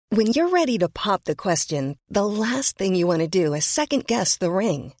When you're ready to pop the question, the last thing you want to do is second-guess the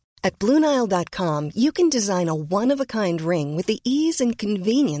ring. At BlueNile.com, you can design a one-of-a-kind ring with the ease and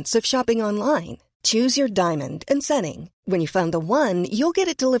convenience of shopping online. Choose your diamond and setting. When you find the one, you'll get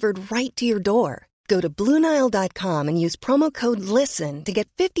it delivered right to your door. Go to BlueNile.com and use promo code LISTEN to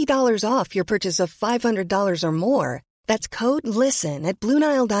get $50 off your purchase of $500 or more. That's code LISTEN at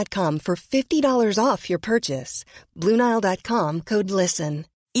BlueNile.com for $50 off your purchase. BlueNile.com, code LISTEN.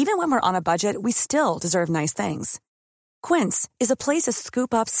 Even when we're on a budget, we still deserve nice things. Quince is a place to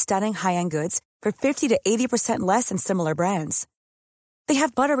scoop up stunning high-end goods for 50 to 80% less than similar brands. They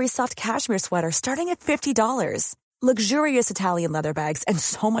have buttery soft cashmere sweaters starting at $50, luxurious Italian leather bags, and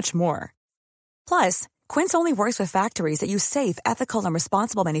so much more. Plus, Quince only works with factories that use safe, ethical, and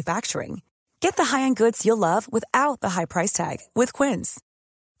responsible manufacturing. Get the high-end goods you'll love without the high price tag with Quince.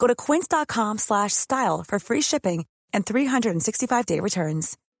 Go to quince.com/style for free shipping and 365-day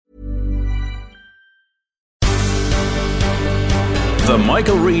returns. The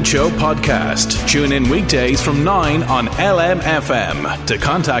Michael Reid Show podcast. Tune in weekdays from 9 on LMFM. To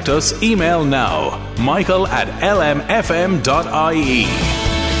contact us, email now, michael@lmfm.ie.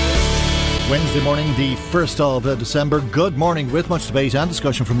 Wednesday morning, the 1st of December. Good morning, with much debate and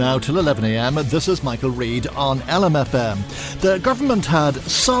discussion from now till 11 a.m. This is Michael Reid on LMFM. The government had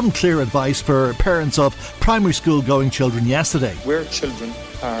some clear advice for parents of primary school going children yesterday. Where children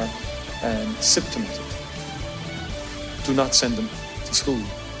are symptomatic, do not send them to school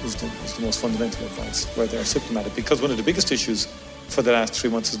is the most fundamental advice, where they are symptomatic, because one of the biggest issues for the last 3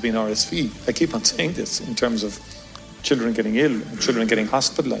 months has been RSV. I keep on saying this in terms of children getting ill and children getting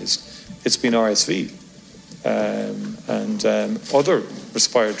hospitalised. It's been RSV and other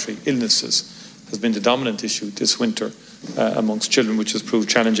respiratory illnesses has been the dominant issue this winter amongst children, which has proved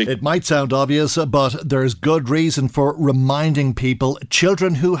challenging. It might sound obvious, but there's good reason for reminding people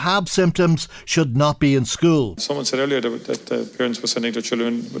children who have symptoms should not be in school. Someone said earlier that parents were sending their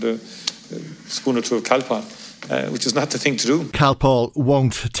children with a spoon or two of Calpol, which is not the thing to do. Calpol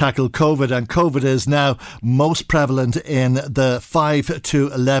won't tackle COVID, and COVID is now most prevalent in the 5 to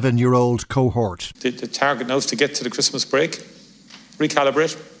 11-year-old cohort. The target now is to get to the Christmas break,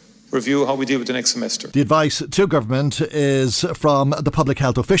 recalibrate, review how we deal with the next semester. The advice to government is from the public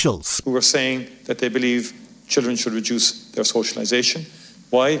health officials, who are saying that they believe children should reduce their socialisation.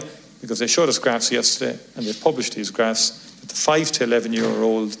 Why? Because they showed us graphs yesterday, and they've published these graphs, that the 5 to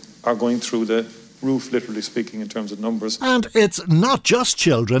 11-year-old are going through the roof, literally speaking, in terms of numbers. And it's not just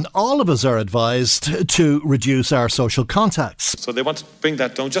children. All of us are advised to reduce our social contacts. So they want to bring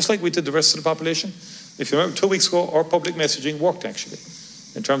that down, just like we did the rest of the population. If you remember, 2 weeks ago, our public messaging worked, actually,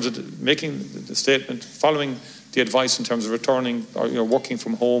 in terms of making the statement, following the advice in terms of returning or working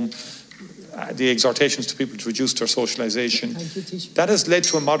from home, the exhortations to people to reduce their socialisation. That has led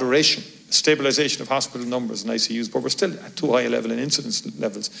to a moderation, a stabilisation of hospital numbers and ICUs, but we're still at too high a level in incidence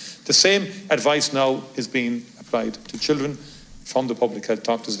levels. The same advice now is being applied to children from the public health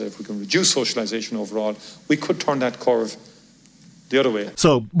doctors, that if we can reduce socialisation overall, we could turn that curve the other way.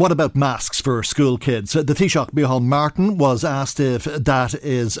 So what about masks for school kids? The Taoiseach Micheál Martin was asked if that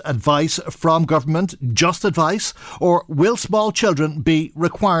is advice from government, just advice, or will small children be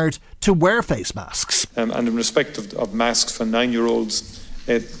required to wear face masks? And in respect of masks for 9-year-olds,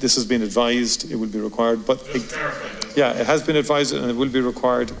 this has been advised, it will be required. But it has been advised and it will be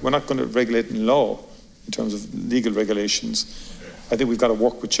required. We're not going to regulate in law in terms of legal regulations. I think we've got to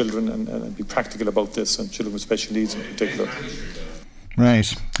work with children and be practical about this, and children with special needs in particular.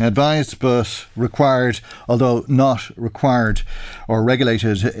 Right. Advised but required, although not required or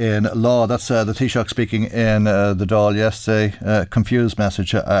regulated in law. That's the Taoiseach speaking in the Dáil yesterday. Confused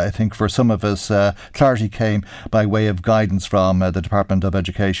message, I think, for some of us. Clarity came by way of guidance from the Department of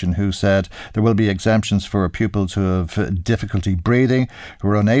Education, who said there will be exemptions for pupils who have difficulty breathing, who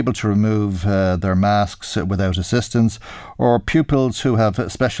are unable to remove their masks without assistance, or pupils who have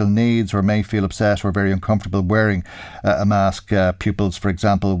special needs or may feel upset or very uncomfortable wearing a mask. Pupils, for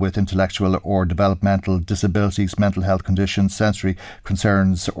example, with intellectual or developmental disabilities, mental health conditions, sensory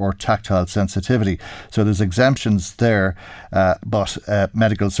concerns or tactile sensitivity. So there's exemptions there, but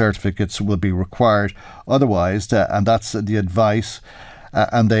medical certificates will be required otherwise, and that's the advice,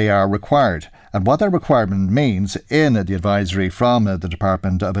 and they are required. And what that requirement means in the advisory from the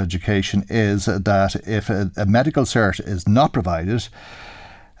Department of Education is that if a medical cert is not provided,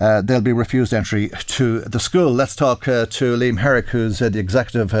 they'll be refused entry to the school. Let's talk to Liam Herrick, who's the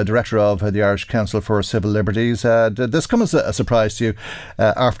Executive Director of the Irish Council for Civil Liberties. Did this come as a surprise to you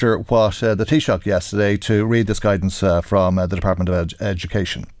after what the Taoiseach yesterday to read this guidance from the Department of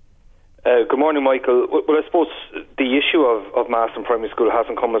Education? Good morning, Michael. Well, I suppose the issue of masks in primary school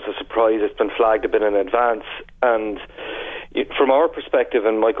hasn't come as a surprise. It's been flagged a bit in advance. And from our perspective,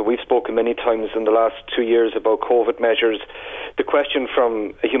 and Michael, we've spoken many times in the last 2 years about COVID measures. The question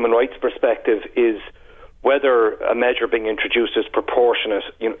from a human rights perspective is whether a measure being introduced is proportionate.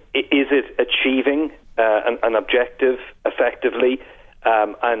 Is it achieving an objective effectively?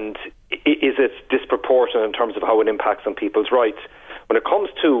 And is it disproportionate in terms of how it impacts on people's rights? When it comes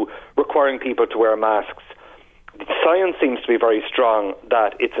to requiring people to wear masks, science seems to be very strong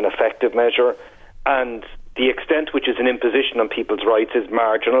that it's an effective measure, and the extent which is an imposition on people's rights is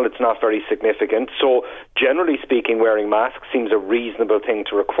marginal. It's not very significant. So generally speaking, wearing masks seems a reasonable thing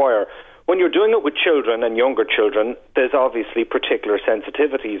to require. When you're doing it with children and younger children, there's obviously particular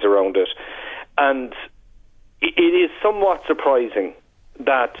sensitivities around it. And it is somewhat surprising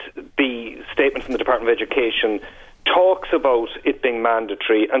that the statement from the Department of Education talks about it being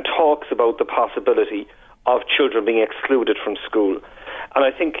mandatory and talks about the possibility of children being excluded from school. And I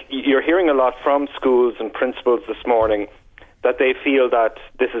think you're hearing a lot from schools and principals this morning that they feel that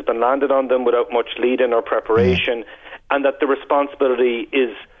this has been landed on them without much lead-in or preparation, and that the responsibility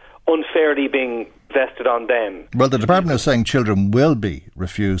is unfairly being vested on them. Well, the department is saying children will be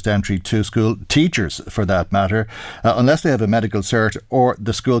refused entry to school, teachers for that matter, unless they have a medical cert or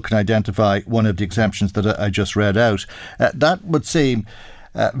the school can identify one of the exemptions that I just read out. That would seem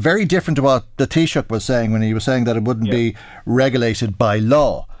very different to what the Taoiseach was saying when he was saying that it wouldn't be regulated by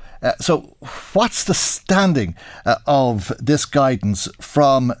law. So what's the standing of this guidance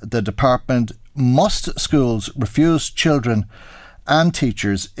from the department? Must schools refuse children and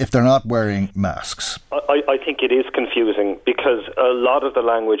teachers if they're not wearing masks? I think it is confusing because a lot of the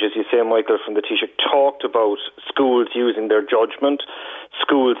language, as you say, Michael, from the Taoiseach talked about schools using their judgment,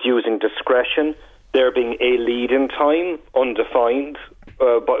 schools using discretion, there being a lead-in time, undefined,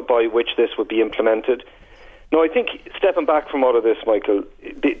 by which this would be implemented. Now, I think, stepping back from all of this, Michael,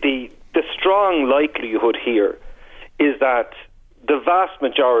 the strong likelihood here is that the vast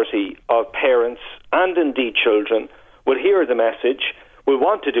majority of parents and indeed children will hear the message, will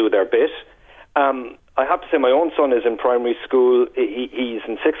want to do their bit. I have to say my own son is in primary school. He's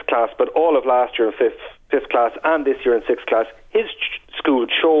in 6th class, but all of last year in fifth class and this year in 6th class, his school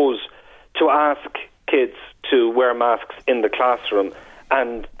chose to ask kids to wear masks in the classroom,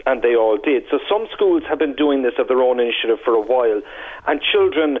 and they all did. So some schools have been doing this of their own initiative for a while, and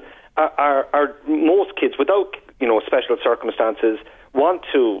children are most kids, without special circumstances, want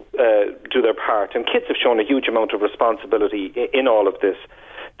to do their part, and kids have shown a huge amount of responsibility in all of this.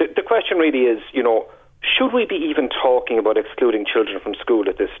 The question really is, should we be even talking about excluding children from school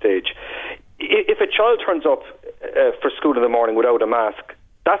at this stage? If a child turns up for school in the morning without a mask,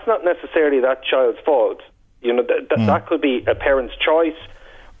 that's not necessarily that child's fault. That could be a parent's choice,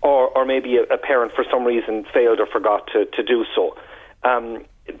 or maybe a parent for some reason failed or forgot to do so.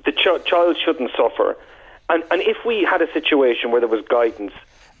 The child shouldn't suffer. And if we had a situation where there was guidance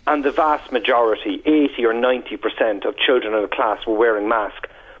and the vast majority, 80 or 90% of children in a class were wearing masks,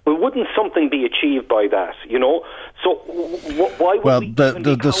 well, wouldn't something be achieved by that, So why would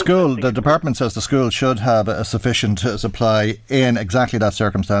the department says the school should have a sufficient supply in exactly that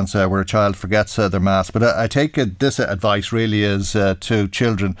circumstance where a child forgets their mask. But I take it this advice really is to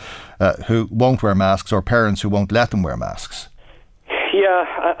children who won't wear masks or parents who won't let them wear masks. Yeah,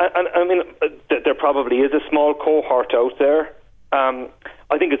 I mean, there probably is a small cohort out there.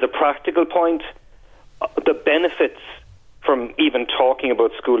 I think as a practical point, the benefits from even talking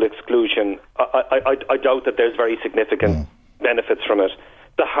about school exclusion, I doubt that there's very significant benefits from it.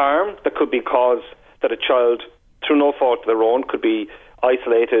 The harm that could be caused, that a child, through no fault of their own, could be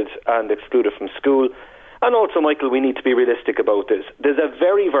isolated and excluded from school. And also, Michael, we need to be realistic about this. There's a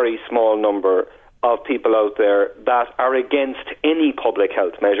very, very small number of people out there that are against any public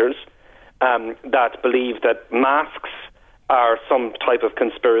health measures, that believe that masks are some type of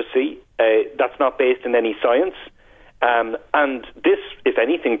conspiracy that's not based in any science. And this, if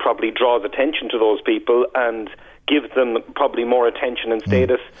anything, probably draws attention to those people and gives them probably more attention and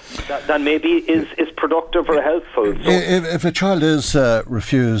status than maybe is productive or helpful. So if a child is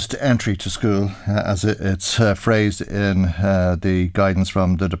refused entry to school, as it's phrased in the guidance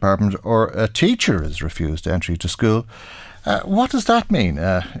from the department, or a teacher is refused entry to school, what does that mean?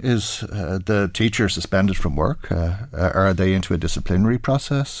 Is the teacher suspended from work? Are they into a disciplinary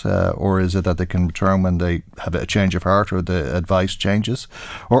process? Or is it that they can return when they have a change of heart or the advice changes?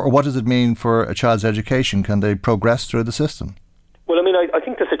 Or what does it mean for a child's education? Can they progress through the system? Well, I mean, I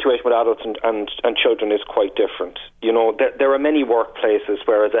think the situation with adults and children is quite different. There are many workplaces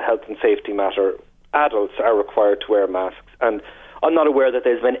where, as a health and safety matter, adults are required to wear masks. And I'm not aware that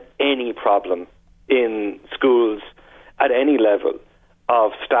there's been any problem in schools at any level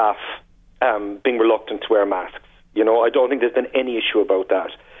of staff being reluctant to wear masks. I don't think there's been any issue about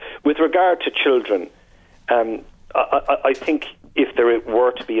that. With regard to children, I think if there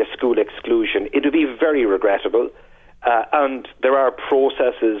were to be a school exclusion, it would be very regrettable. And there are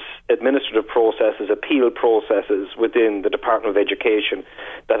processes, administrative processes, appeal processes within the Department of Education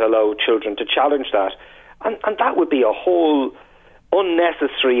that allow children to challenge that. And that would be a whole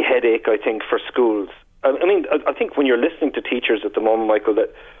unnecessary headache, I think, for schools. I think when you're listening to teachers at the moment, Michael,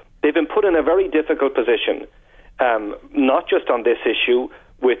 that they've been put in a very difficult position, not just on this issue,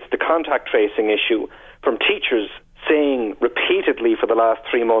 with the contact tracing issue, from teachers saying repeatedly for the last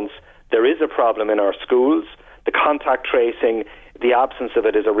 3 months, there is a problem in our schools. The contact tracing, the absence of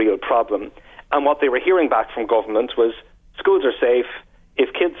it is a real problem. And what they were hearing back from government was, schools are safe.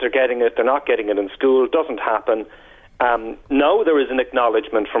 If kids are getting it, they're not getting it in school. It doesn't happen. Now there is an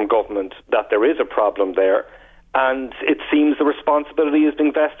acknowledgement from government that there is a problem there, and it seems the responsibility is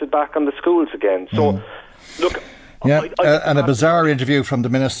being vested back on the schools again. So, look... Yeah, and a bizarre interview from the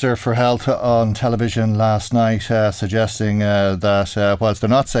Minister for Health on television last night, suggesting that whilst they're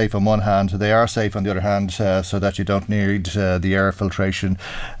not safe on one hand, they are safe on the other hand, so that you don't need the air filtration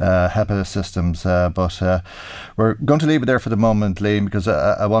HEPA systems. But we're going to leave it there for the moment, Liam, because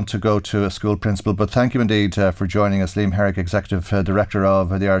I want to go to a school principal. But thank you indeed for joining us. Liam Herrick, Executive Director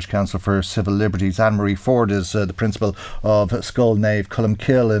of the Irish Council for Civil Liberties. Anne-Marie Ford is the Principal of Skolnave,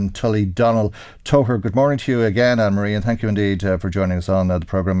 Columkill and Tullydonnell. Toher, good morning to you again, Anne-Marie, and thank you indeed for joining us on the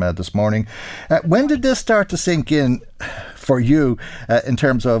programme this morning. When did this start to sink in for you in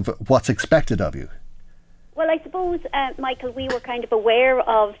terms of what's expected of you? Well, I suppose, Michael, we were kind of aware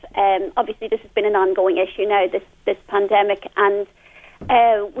of, obviously this has been an ongoing issue now, this pandemic, and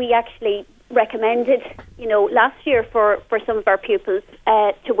we actually recommended, last year for some of our pupils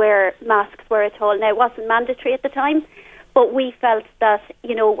to wear masks where at all. Now, it wasn't mandatory at the time, but we felt that,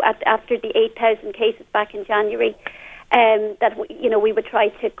 after the 8,000 cases back in January, that, we would try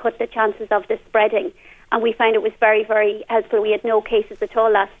to cut the chances of this spreading. And we found it was very, very helpful. We had no cases at all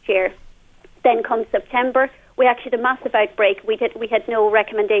last year. Then come September, we actually had a massive outbreak. We had no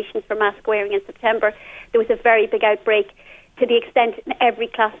recommendations for mask wearing in September. There was a very big outbreak to the extent every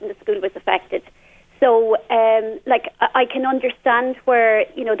class in the school was affected. So, I can understand where,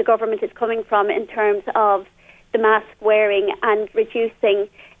 the government is coming from in terms of the mask wearing and reducing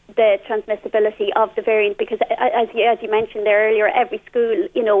the transmissibility of the variant, because as you mentioned there earlier, every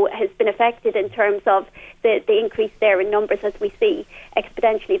school has been affected in terms of the increase there in numbers, as we see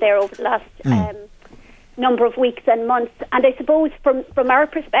exponentially there over the last number of weeks and months. And I suppose from our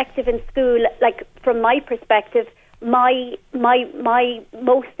perspective in school, from my perspective, my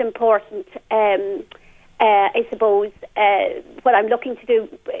most important I suppose what I'm looking to do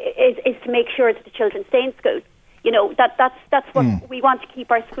is to make sure that the children stay in school. That's what we want to keep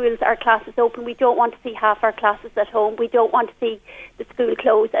our schools, our classes open. We don't want to see half our classes at home. We don't want to see the school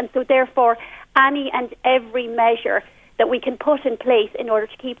closed. And so therefore, any and every measure that we can put in place in order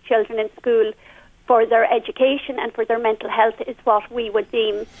to keep children in school for their education and for their mental health is what we would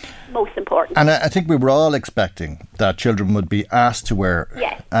deem most important. And I think we were all expecting that children would be asked to wear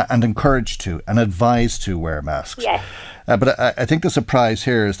and encouraged to and advised to wear masks. Yes. But I think the surprise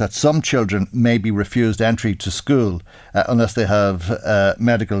here is that some children may be refused entry to school unless they have a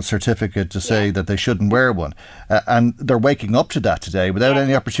medical certificate to say that they shouldn't wear one. And they're waking up to that today without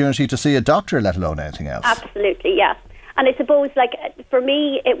any opportunity to see a doctor, let alone anything else. Absolutely, yeah. And I suppose, for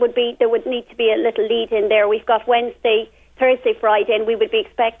me, there would need to be a little lead in there. We've got Wednesday, Thursday, Friday, and we would be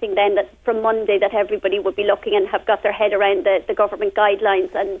expecting then that from Monday that everybody would be looking and have got their head around the government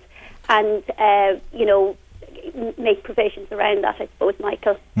guidelines and make provisions around that, I suppose,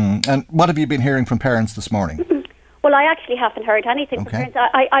 Michael. And what have you been hearing from parents this morning? Well, I actually haven't heard anything from parents.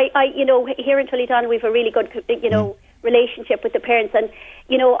 I here in Tullydonnell we have a really good, relationship with the parents, and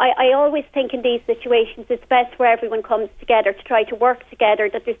I always think in these situations it's best where everyone comes together to try to work together,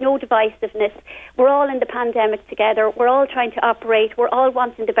 that there's no divisiveness. We're all in the pandemic together. We're all trying to operate. We're all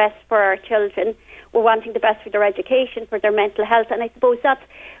wanting the best for our children. We're wanting the best for their education, for their mental health, and I suppose that's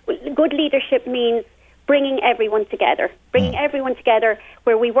good leadership means bringing everyone together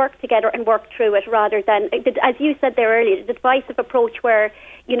where we work together and work through it, rather than, as you said there earlier, the divisive approach where,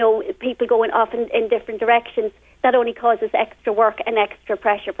 people going off in different directions, that only causes extra work and extra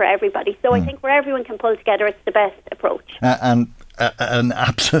pressure for everybody. So I think where everyone can pull together, it's the best approach. And an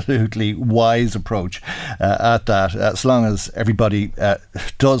absolutely wise approach at that, as long as everybody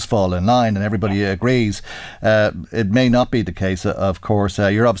does fall in line and everybody agrees. It may not be the case, of course.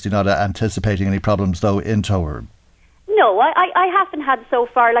 You're obviously not anticipating any problems, though, in Toher. No, I haven't had so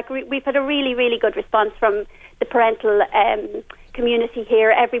far. Like we've had a really, really good response from the parental community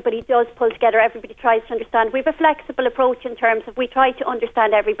here. Everybody does pull together. Everybody tries to understand. We have a flexible approach in terms of we try to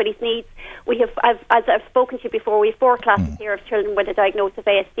understand everybody's needs. We have, as I've spoken to you before, we have 4 classes here of children with a diagnosis of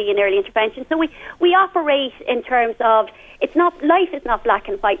ASD and early intervention. So we operate in terms of life is not black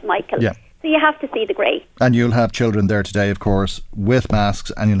and white, Michael. Yeah. So you have to see the grey. And you'll have children there today, of course, with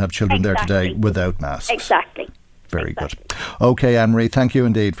masks, and you'll have children there today without masks. Exactly. Very good. OK, Anne-Marie, thank you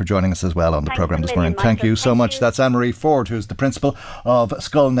indeed for joining us as well on the programme this morning. Thank you so much. That's Anne-Marie Ford, who's the principal of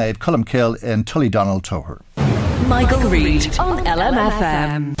Scolnave Culumkill in Tullydonnell, Toher. Michael Reid on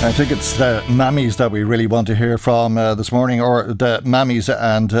LMFM. I think it's the mammies that we really want to hear from this morning, or the mammies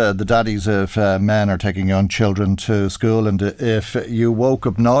and the daddies if men are taking young children to school. And if you woke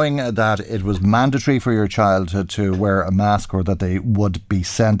up knowing that it was mandatory for your child to wear a mask, or that they would be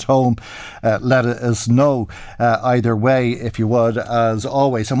sent home, let us know either way, if you would, as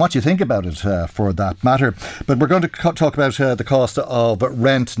always, and what you think about it for that matter. But we're going to talk about the cost of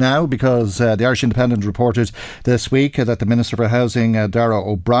rent now, because the Irish Independent reported this week that the Minister for Housing, Darragh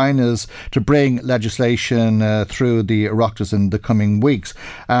O'Brien, is to bring legislation through the Oireachtas in the coming weeks.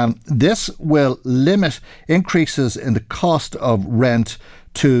 This will limit increases in the cost of rent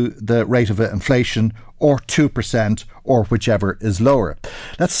to the rate of inflation, or 2%, or whichever is lower.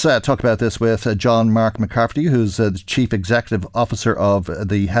 Let's talk about this with John Mark McCafferty, who's the Chief Executive Officer of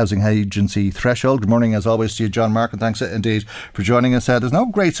the housing agency Threshold. Good morning, as always, to you, John Mark, and thanks indeed for joining us. There's no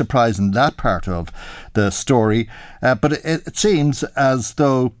great surprise in that part of the story, but it seems as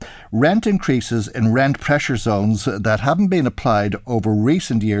though rent increases in rent pressure zones that haven't been applied over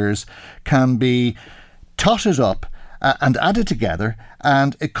recent years can be totted up and added together,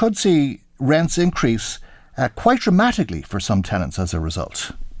 and it could see rents increase quite dramatically for some tenants as a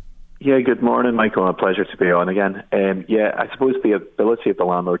result. Yeah, good morning, Michael. A pleasure to be on again. I suppose the ability of the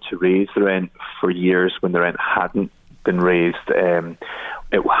landlord to raise the rent for years when the rent hadn't been raised, it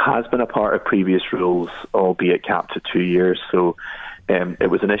has been a part of previous rules, albeit capped at 2 years. So it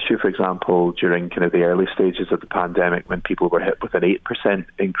was an issue, for example, during kind of the early stages of the pandemic, when people were hit with an 8%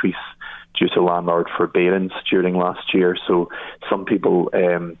 increase due to landlord forbearance during last year. So some people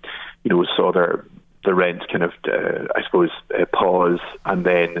saw the rent kind of, pause, and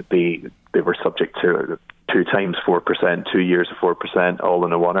then they were subject to 2 times 4%, 2 years of 4%, all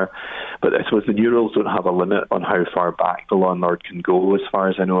in a oneer. But I suppose the new rules don't have a limit on how far back the landlord can go, as far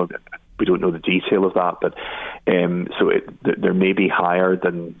as I know. We don't know the detail of that, but there may be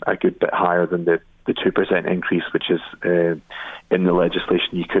a good bit higher than the 2% increase, which is in the legislation.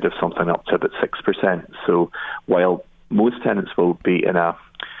 You could have something up to about 6%. So while most tenants will be in a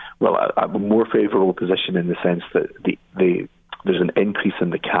more favourable position in the sense that there's an increase in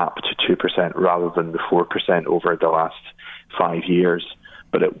the cap to 2% rather than the 4% over the last 5 years.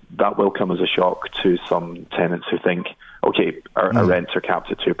 But that will come as a shock to some tenants who think, okay, our rents are capped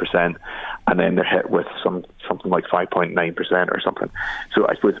at 2%, and then they're hit with something like 5.9% or something. So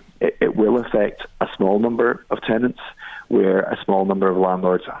I suppose it will affect a small number of tenants, where a small number of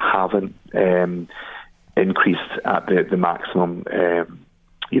landlords haven't increased at the maximum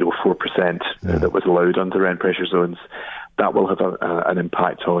 4% that was allowed under rent pressure zones. That will have an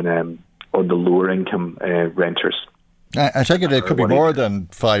impact on the lower income renters. I take it could be more than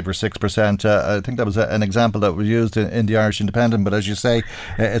 5 or 6%. I think that was an example that was used in the Irish Independent, but as you say,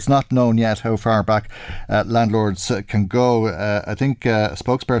 it's not known yet how far back landlords can go. I think a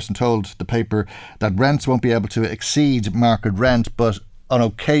spokesperson told the paper that rents won't be able to exceed market rent, but on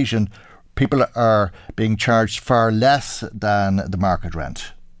occasion people are being charged far less than the market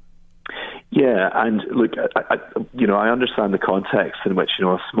rent. Yeah, and look, I understand the context in which,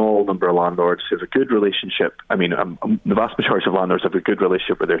 a small number of landlords have a good relationship. I mean, the vast majority of landlords have a good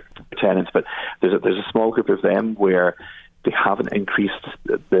relationship with their tenants, but there's a small group of them where they haven't increased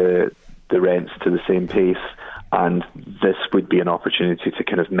the rents to the same pace, and this would be an opportunity to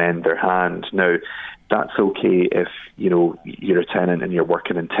kind of mend their hand. Now, that's okay if, you're a tenant and you're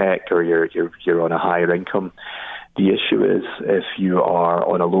working in tech, or you're on a higher income. The issue is if you are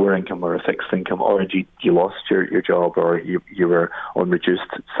on a lower income or a fixed income, or indeed you lost your job, or you were on reduced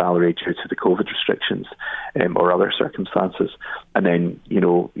salary due to the COVID restrictions or other circumstances, and then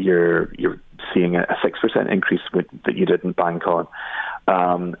you're seeing a 6% increase that you didn't bank on,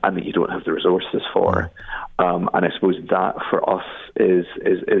 and that you don't have the resources for. And I suppose that for us is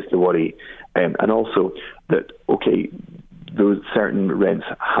the worry, and also that those certain rents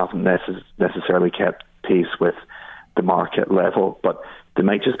haven't necessarily kept pace with the market level, but they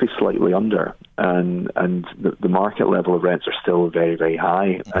might just be slightly under, and the market level of rents are still very, very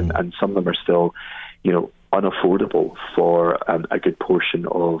high, and some of them are still unaffordable for a good portion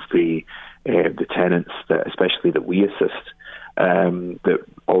of the tenants, especially that we assist, that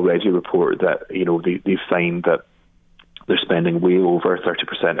already report that they find that they're spending way over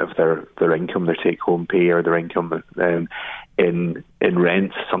 30% of their income, their take-home pay, or their income in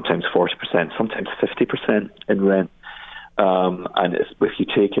rent. Sometimes 40%, sometimes 50% in rent. And if you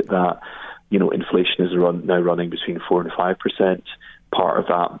take it that inflation is now running between 4% and 5%. Part of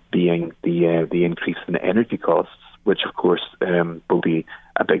that being the increase in energy costs, which of course will be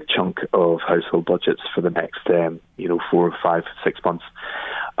a big chunk of household budgets for the next 4, 5, 6 months.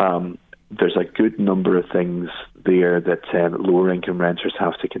 There's a good number of things there that lower income renters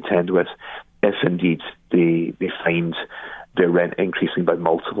have to contend with if indeed they find their rent increasing by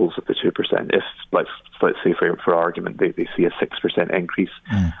multiples of the 2%. If, let's say for argument, they see a 6% increase,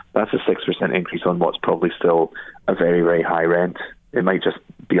 that's a 6% increase on what's probably still a very, very high rent. It might just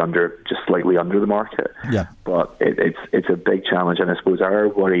be just slightly under the market. Yeah. But it's a big challenge, and I suppose our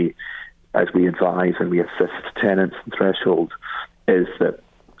worry as we advise and we assist tenants in Threshold is that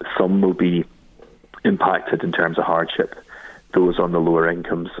some will be impacted in terms of hardship. Those on the lower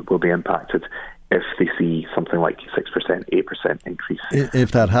incomes will be impacted if they see something like 6%, 8% increase.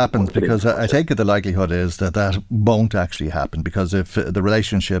 If that happens, because I take it the likelihood is that won't actually happen, because if the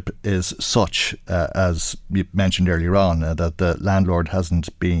relationship is such, as you mentioned earlier on, that the landlord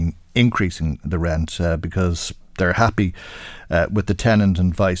hasn't been increasing the rent because they're happy with the tenant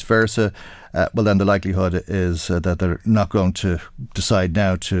and vice versa, well then the likelihood is that they're not going to decide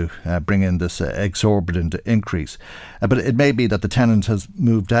now to bring in this exorbitant increase. But it may be that the tenant has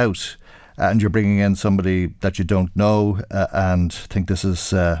moved out and you're bringing in somebody that you don't know and think this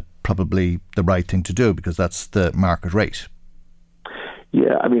is probably the right thing to do because that's the market rate.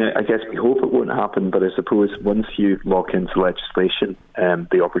 Yeah, I mean, I guess we hope it won't happen, but I suppose once you lock into legislation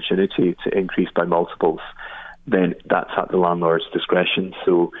the opportunity to increase by multiples, then that's at the landlord's discretion.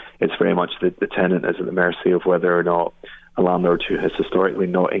 So it's very much the tenant is at the mercy of whether or not a landlord who has historically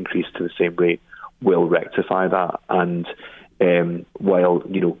not increased to the same rate will rectify that. And while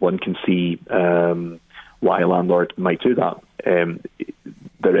one can see why a landlord might do that,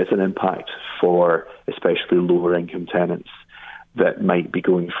 there is an impact for especially lower income tenants that might be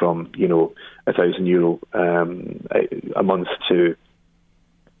going from €1,000 a month to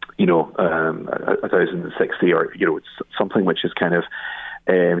 1,060, or it's something which is kind of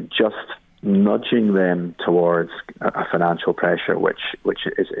just nudging them towards a financial pressure, which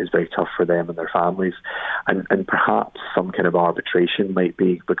is very tough for them and their families, and perhaps some kind of arbitration might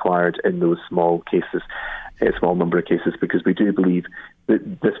be required in those small cases, a small number of cases, because we do believe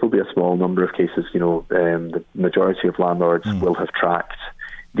that this will be a small number of cases. The majority of landlords will have tracked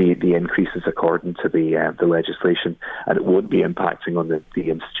the increases according to the legislation, and it won't be impacting on the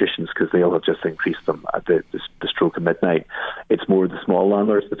institutions because they'll have just increased them at the stroke of midnight. It's more the small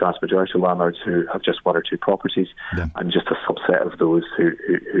landlords, the vast majority of landlords who have just one or two properties, and just a subset of those who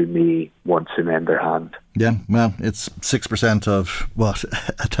may want to mend their hand. Yeah, well, it's 6% of what,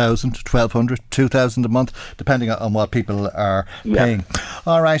 1,000, 1,200, 2,000 a month, depending on what people are paying.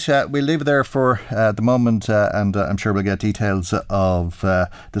 All right, we'll leave it there for the moment, and I'm sure we'll get details of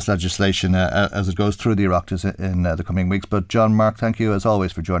this legislation as it goes through the Oireachtas in the coming weeks. But John Mark, thank you as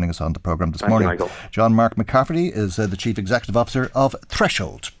always for joining us on the programme this morning. Michael. John Mark McCafferty is the Chief Executive Officer of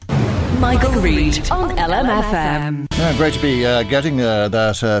Threshold. Michael Reid on LMFM. Yeah, great to be getting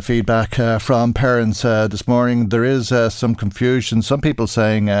that feedback from parents this morning. There is some confusion. Some people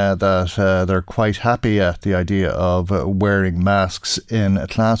saying that they're quite happy at the idea of wearing masks in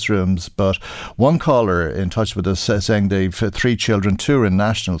classrooms. But one caller in touch with us saying they've 3 children, 2 are in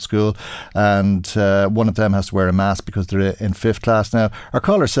national school, and one of them has to wear a mask because they're in 5th class now. Our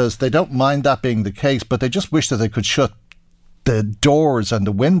caller says they don't mind that being the case, but they just wish that they could shut the doors and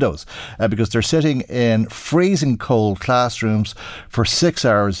the windows because they're sitting in freezing cold classrooms for 6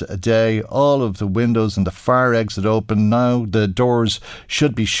 hours a day. All of the windows and the fire exit open. Now the doors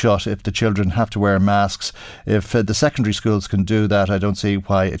should be shut if the children have to wear masks. If the secondary schools can do that, I don't see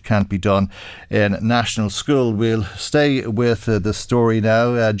why it can't be done in national school. We'll stay with the story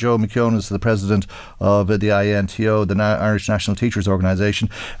now. Joe McKeown is the president of the INTO, the Irish National Teachers Organisation.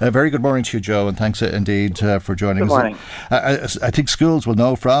 Very good morning to you, Joe, and thanks indeed for joining us. Good morning. I think schools will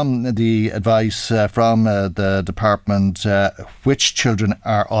know from the advice from the department which children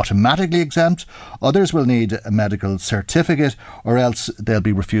are automatically exempt. Others will need a medical certificate, or else they'll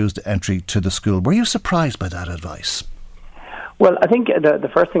be refused entry to the school. Were you surprised by that advice? Well, I think the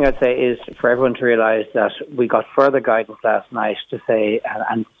first thing I'd say is for everyone to realise that we got further guidance last night to say,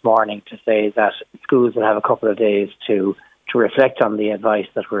 and this morning to say, that schools will have a couple of days to to reflect on the advice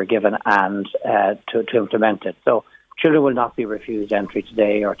that we're given and to implement it. So children will not be refused entry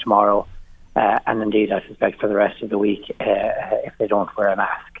today or tomorrow, and indeed, I suspect for the rest of the week if they don't wear a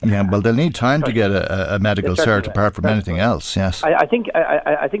mask. Yeah, well, they'll need time to get a medical cert apart from anything else. Yes, I think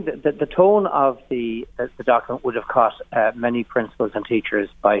that the tone of the document would have caught many principals and teachers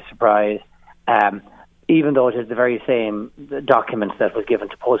by surprise. Even though it is the very same document that was given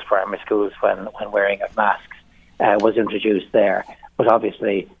to post-primary schools when wearing of masks was introduced there. But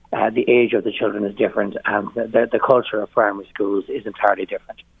obviously, the age of the children is different, and the culture of primary schools is entirely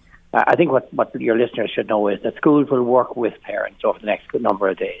different. I think what your listeners should know is that schools will work with parents over the next number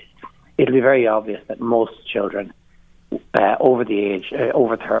of days. It'll be very obvious that most children over the age,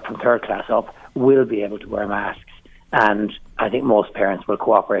 from third class up, will be able to wear masks. And I think most parents will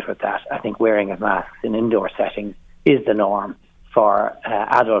cooperate with that. I think wearing of masks in indoor settings is the norm for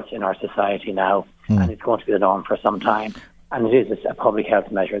adults in our society now, and it's going to be the norm for some time. And it is a public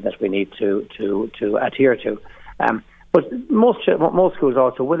health measure that we need to adhere to. But most schools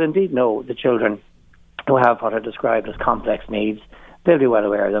also will indeed know the children who have what are described as complex needs. They'll be well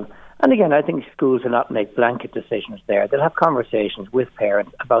aware of them. And again, I think schools will not make blanket decisions there. They'll have conversations with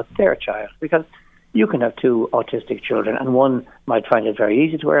parents about their child, because you can have two autistic children, and one might find it very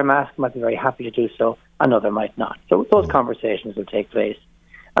easy to wear a mask, might be very happy to do so, another might not. So those conversations will take place.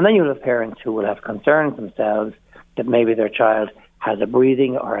 And then you'll have parents who will have concerns themselves that maybe their child has a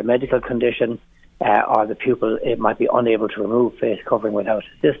breathing or a medical condition, or the pupil might be unable to remove face covering without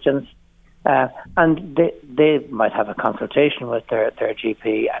assistance. And they might have a consultation with their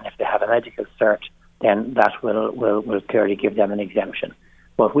GP, and if they have a medical cert, then that will clearly give them an exemption.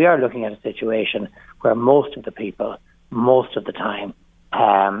 But we are looking at a situation where most of the people, most of the time,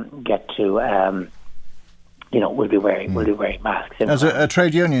 get to, will be wearing masks. As a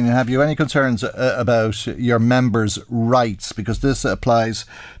trade union, have you any concerns about your members' rights? Because this applies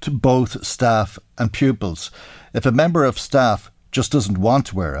to both staff and pupils. If a member of staff just doesn't want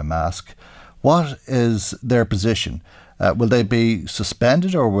to wear a mask, what is their position? Will they be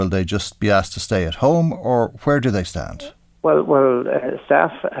suspended, or will they just be asked to stay at home, or where do they stand? Well,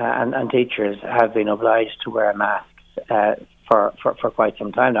 staff and teachers have been obliged to wear masks for quite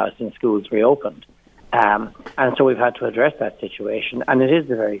some time now, since schools reopened. And so we've had to address that situation, and it is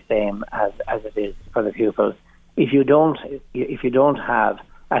the very same as it is for the pupils. If you don't have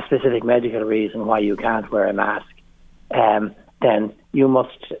a specific medical reason why you can't wear a mask, then you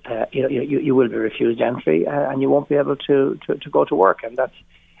must you will be refused entry, and you won't be able to go to work, and that's.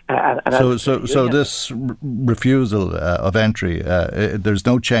 So this refusal of entry, there's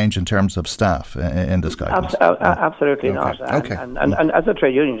no change in terms of staff in this guidance? Absolutely not. Okay. And as a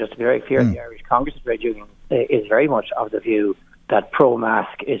trade union, just to be very clear, the Irish Congress of Trade Union is very much of the view that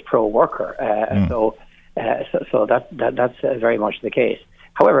pro-mask is pro-worker. So that's very much the case.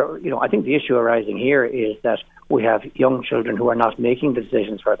 However, I think the issue arising here is that we have young children who are not making the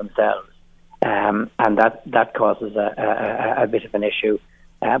decisions for themselves, and that causes a bit of an issue.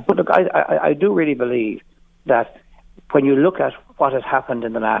 But look, I do really believe that when you look at what has happened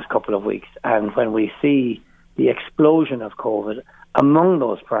in the last couple of weeks, and when we see the explosion of COVID among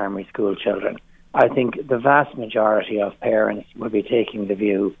those primary school children, I think the vast majority of parents will be taking the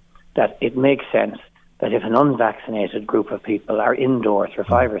view that it makes sense that if an unvaccinated group of people are indoors for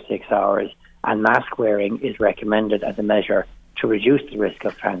 5 or 6 hours and mask wearing is recommended as a measure to reduce the risk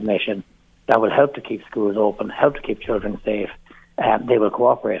of transmission, that will help to keep schools open, help to keep children safe. They will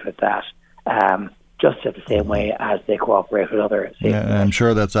cooperate with that, just in the same way as they cooperate with other safety measures. I'm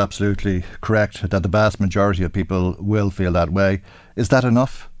sure that's absolutely correct, that the vast majority of people will feel that way. Is that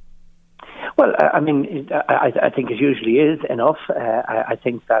enough? Well, I think it usually is enough. I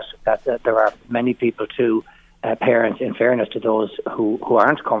think that there are many people too, parents, in fairness to those who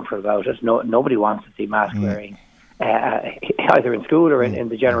aren't comfortable about it. Nobody wants to see mask wearing, either in school or in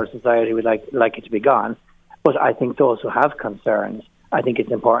the general society. We'd like it to be gone. But I think those who have concerns, I think it's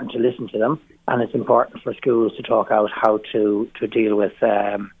important to listen to them, and it's important for schools to talk out how to deal with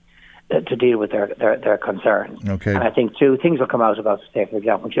their concerns. Okay. And I think too, things will come out about, say, for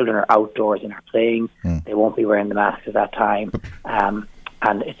example, when children are outdoors and are playing, they won't be wearing the masks at that time. And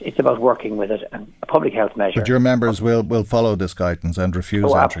it's about working with it, and a public health measure. But your members will follow this guidance and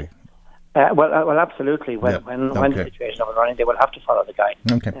refuse entry. Well, absolutely. When the situation is up and running, they will have to follow the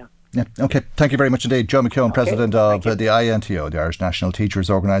guidance. Okay. Yeah. Okay. Thank you very much indeed. Joe McKeown, President of the INTO, the Irish National Teachers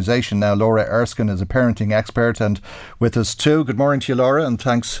Organisation. Now, Laura Erskine is a parenting expert and with us too. Good morning to you, Laura, and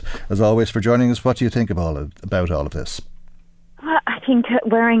thanks as always for joining us. What do you think about all of this? Well, I think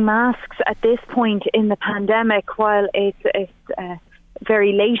wearing masks at this point in the pandemic, while it's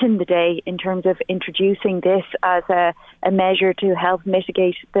very late in the day in terms of introducing this as a measure to help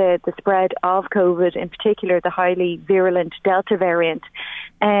mitigate the spread of COVID, in particular the highly virulent Delta variant.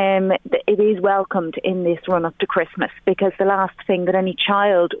 It is welcomed in this run up to Christmas, because the last thing that any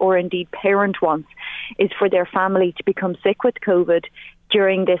child or indeed parent wants is for their family to become sick with COVID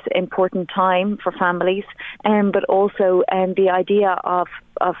during this important time for families, but also the idea of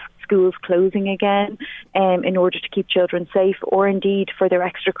schools closing again in order to keep children safe, or indeed for their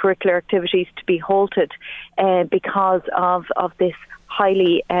extracurricular activities to be halted because of this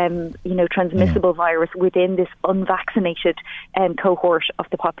highly transmissible virus within this unvaccinated cohort of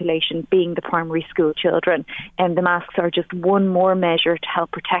the population, being the primary school children. And the masks are just one more measure to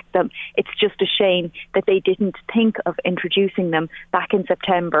help protect them. It's just a shame that they didn't think of introducing them back in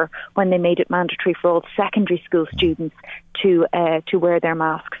September, when they made it mandatory for all secondary school students to wear their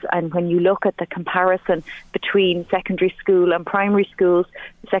masks. And when you look at the comparison between secondary school and primary schools,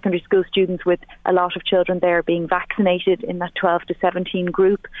 secondary school students with a lot of children there being vaccinated in that 12 to 17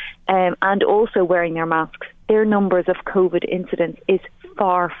 group, and also wearing their masks, their numbers of COVID incidents is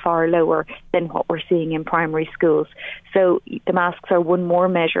far, far lower than what we're seeing in primary schools. So the masks are one more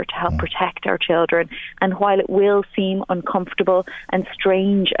measure to help protect our children. And while it will seem uncomfortable and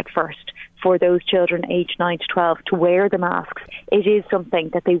strange at first for those children aged 9 to 12 to wear the masks, it is something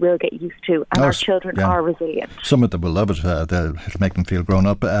that they will get used to, and our children are resilient. Some of them will love it. It'll make them feel grown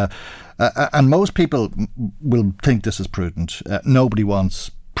up. And most people will think this is prudent. Nobody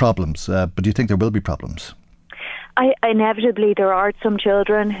wants problems, but do you think there will be problems? Inevitably, there are some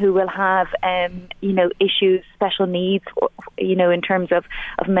children who will have, issues, special needs, in terms of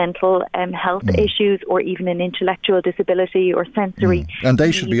mental health issues, or even an intellectual disability or sensory. And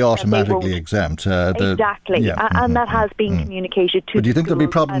they should be automatically exempt. Exactly. And that has been communicated to. But do you think there'll be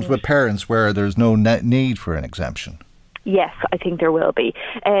problems with parents where there's no need for an exemption? Yes, I think there will be,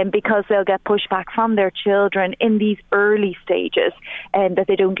 because they'll get pushback from their children in these early stages, that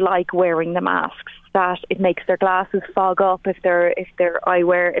they don't like wearing the masks, that it makes their glasses fog up if they wear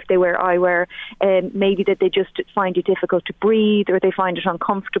eyewear, maybe that they just find it difficult to breathe, or they find it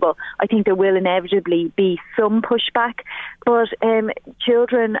uncomfortable. I think there will inevitably be some pushback, but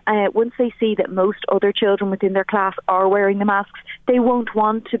children, once they see that most other children within their class are wearing the masks, they won't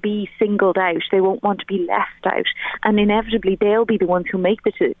want to be singled out. They won't want to be left out, and inevitably they'll be the ones who make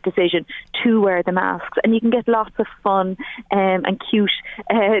the decision to wear the masks. And you can get lots of fun and cute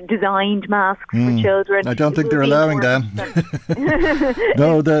designed masks for children. I don't think they're allowing them.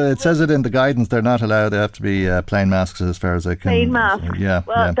 No, it says it in the guidance. They're not allowed. They have to be plain masks, as far as I can. Plain masks.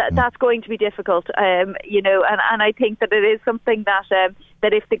 That's going to be difficult. And I think that it is something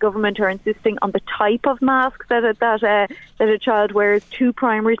that if the government are insisting on the type of mask that a child wears to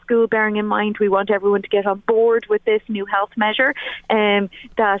primary school, bearing in mind we want everyone to get on board with this new health measure,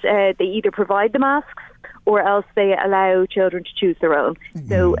 that they either provide the masks or else they allow children to choose their own.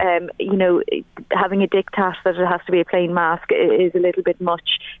 So, having a diktat that it has to be a plain mask is a little bit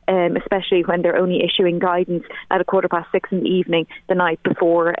much, especially when they're only issuing guidance at 6:15 in the evening, the night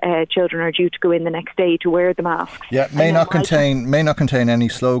before children are due to go in the next day to wear the masks. Yeah, may not contain any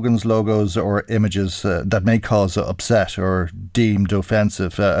slogans, logos, or images that may cause upset or deemed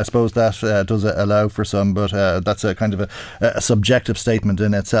offensive. I suppose that does allow for some, but that's a kind of a subjective statement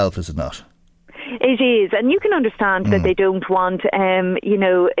in itself, is it not? It is, and you can understand that they don't want,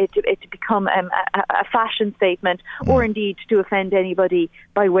 it to become a fashion statement, or indeed to offend anybody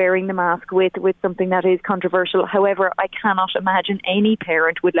by wearing the mask with something that is controversial. However, I cannot imagine any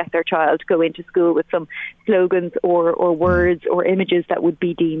parent would let their child go into school with some slogans or words or images that would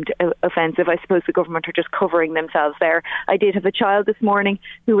be deemed offensive. I suppose the government are just covering themselves there. I did have a child this morning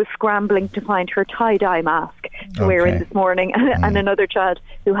who was scrambling to find her tie-dye mask to wear in this morning, and another child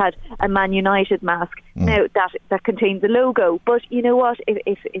who had a Man United mask. Now that contains a logo, but you know what,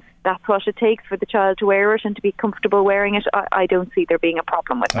 if that's what it takes for the child to wear it and to be comfortable wearing it, I don't see there being a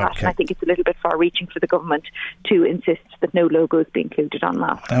problem with that. And I think it's a little bit far reaching for the government to insist that no logos be included on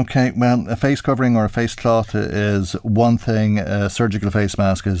masks. Okay, well, a face covering or a face cloth is one thing, a surgical face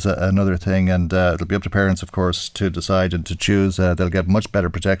mask is another thing, and it'll be up to parents, of course, to decide and to choose. They'll get much better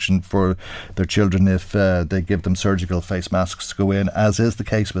protection for their children if they give them surgical face masks to go in, as is the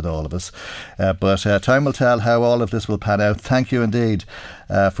case with all of us. But time will tell how all of this will pan out. Thank you indeed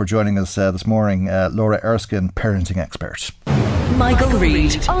for joining us this morning, Laura Erskine, parenting expert. Michael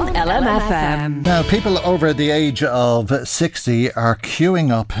Reid on LMFM. Now, people over the age of 60 are queuing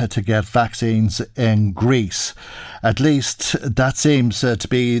up to get vaccines in Greece. At least that seems to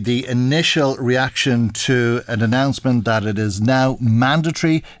be the initial reaction to an announcement that it is now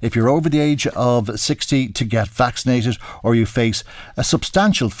mandatory if you're over the age of 60 to get vaccinated, or you face a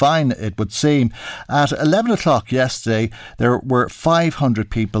substantial fine, it would seem. At 11 o'clock yesterday, there were 500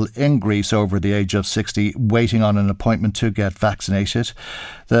 people in Greece over the age of 60 waiting on an appointment to get vaccinated.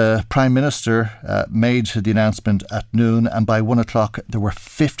 The Prime Minister made the announcement at noon, and by 1 o'clock there were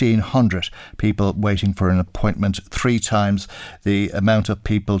 1,500 people waiting for an appointment, 3 times the amount of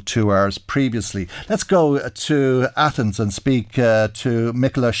people 2 hours previously. Let's go to Athens and speak to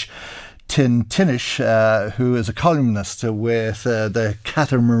Miklos Tintinish, who is a columnist with the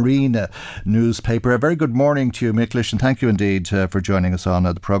Katharina newspaper. A very good morning to you, Miklos, and thank you indeed for joining us on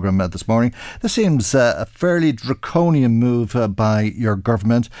the programme this morning. This seems a fairly draconian move by your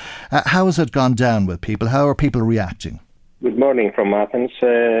government. How has it gone down with people? How are people reacting? Good morning from Athens.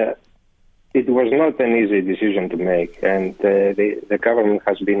 It was not an easy decision to make, and the government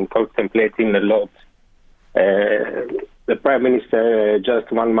has been contemplating a lot. The Prime Minister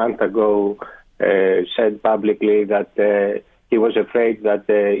just 1 month ago said publicly that he was afraid that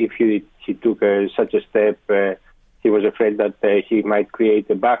if he took such a step, he was afraid that he might create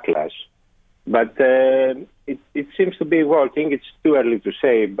a backlash. But it seems to be working. It's too early to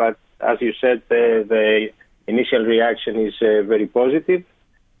say, but as you said, the initial reaction is very positive.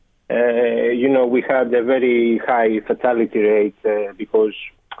 We had a very high fatality rate because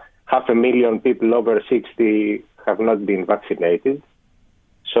 500,000 people over 60 have not been vaccinated.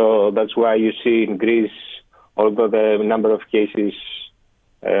 So that's why you see in Greece, although the number of cases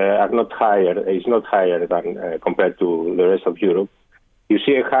is not higher than compared to the rest of Europe, you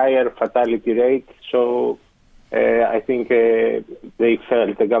see a higher fatality rate. So I think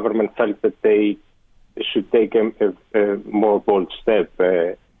the government felt that they should take a more bold step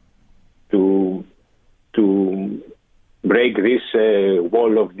to break this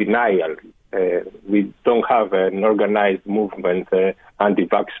wall of denial. We don't have an organized movement,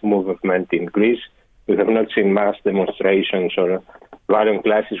 anti-vax movement in Greece. We have not seen mass demonstrations or violent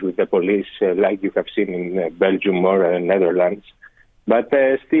clashes with the police like you have seen in Belgium or Netherlands. But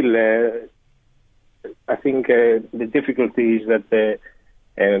still, I think the difficulty is that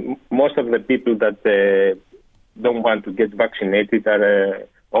most of the people that don't want to get vaccinated are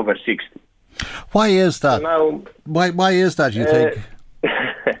over 60. Why is that? So now, why is that, you think?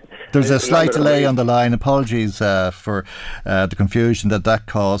 There's a slight delay on the line. Apologies for the confusion that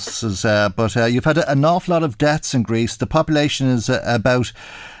causes. But you've had an awful lot of deaths in Greece. The population is about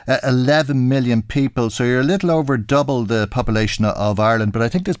 11 million people, so you're a little over double the population of Ireland. But I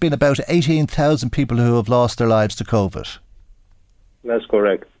think there's been about 18,000 people who have lost their lives to COVID. That's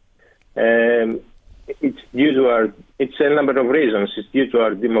correct. It's due to it's a number of reasons. It's due to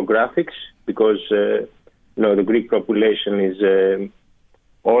our demographics, because the Greek population is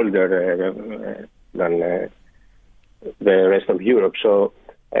older than the rest of Europe. So,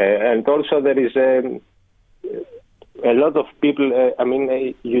 and also there is a lot of people.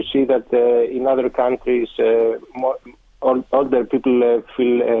 You see that in other countries, older people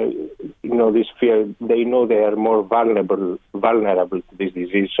feel, this fear. They know they are more vulnerable to this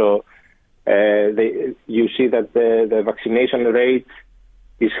disease. So, you see that the vaccination rate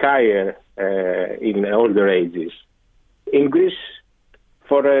is higher in older ages. In Greece,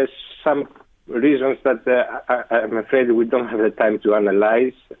 for some reasons that I'm afraid we don't have the time to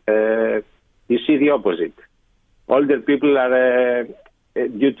analyze, you see the opposite. Older people are,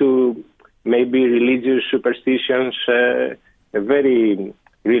 due to maybe religious superstitions, very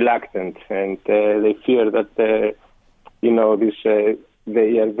reluctant, and they fear that,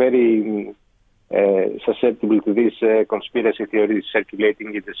 they are very susceptible to these conspiracy theories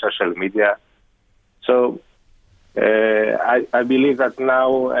circulating in the social media. So I believe that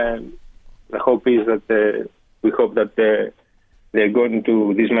now the hope is that we hope that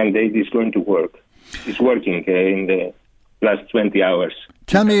this mandate is going to work. It's working in the last 20 hours.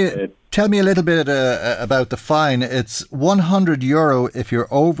 Tell me a little bit about the fine. It's €100 if you're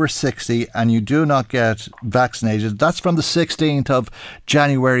over 60 and you do not get vaccinated. That's from the 16th of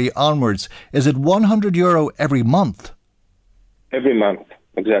January onwards. Is it €100 every month? Every month,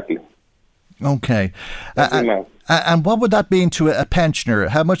 exactly. Okay. Every month. And what would that mean to a pensioner?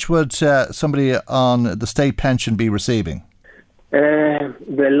 How much would somebody on the state pension be receiving?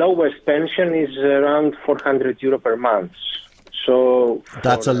 The lowest pension is around €400 per month. So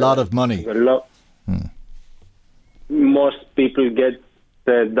that's a lot of money. Most people get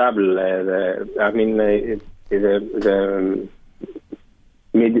double.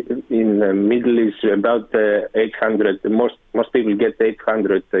 in the Middle East about 800. Most people get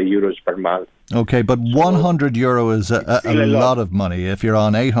 800 euros per month. Okay, but €100 is a lot of money if you're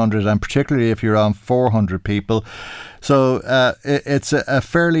on 800, and particularly if you're on 400 people. So it's a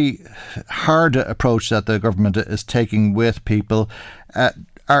fairly hard approach that the government is taking with people.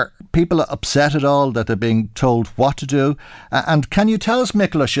 Are people upset at all that they're being told what to do? And can you tell us,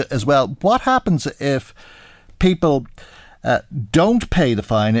 Miklos, as well, what happens if people don't pay the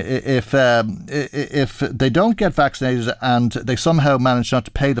fine, if they don't get vaccinated and they somehow manage not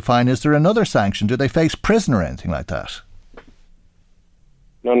to pay the fine? Is there another sanction? Do they face prison or anything like that?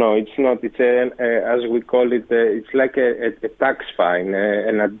 No, it's not. It's as we call it, it's like a tax fine,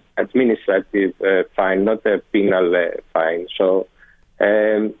 an administrative fine, not a penal fine. So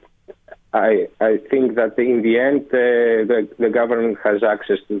I think that in the end, the government has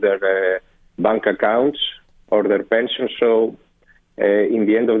access to their bank accounts or their pension. So in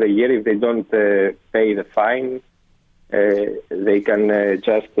the end of the year, if they don't pay the fine, they can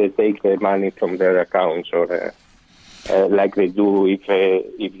just take the money from their accounts, or like they do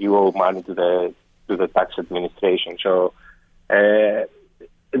if you owe money to the tax administration. So the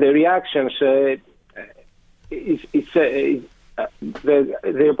reactions, the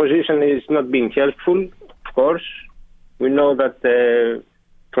opposition is not being helpful. Of course, we know that.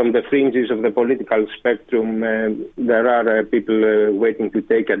 From the fringes of the political spectrum, there are people waiting to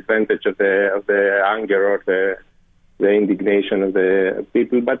take advantage of the anger or the indignation of the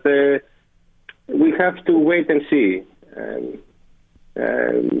people. But we have to wait and see.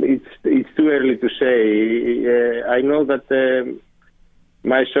 It's too early to say. I know that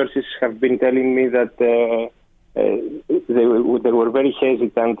my sources have been telling me that they were very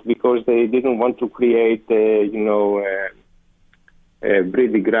hesitant because they didn't want to create,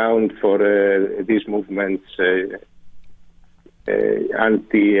 breeding ground for these movements,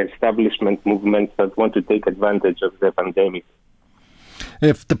 anti-establishment movements that want to take advantage of the pandemic.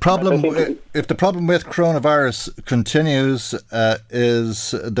 If the problem with coronavirus continues,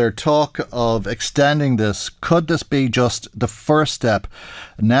 is there talk of extending this? Could this be just the first step?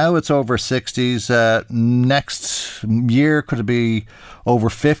 Now it's over 60s. Next year, could it be over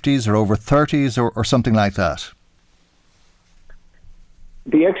 50s or over 30s or something like that?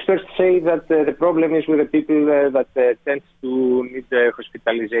 The experts say that the problem is with the people that tend to need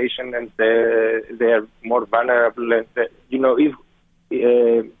hospitalization, and they are more vulnerable. And if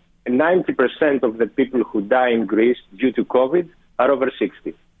 90% of the people who die in Greece due to COVID are over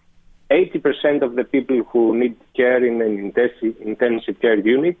 60. 80% of the people who need care in an intensive care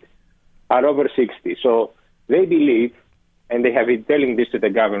unit are over 60. So they believe, and they have been telling this to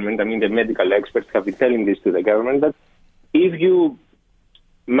the government, the medical experts have been telling this to the government, that if you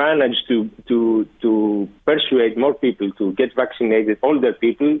manage to persuade more people to get vaccinated, older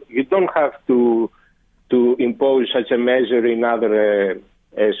people, you don't have to impose such a measure in other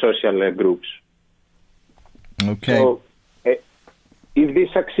social groups. Okay. So, if this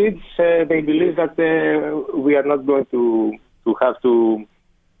succeeds, they believe that we are not going to have to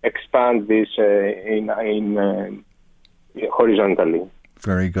expand this horizontally.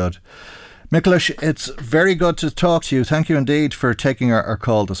 Very good. Miklos, it's very good to talk to you. Thank you indeed for taking our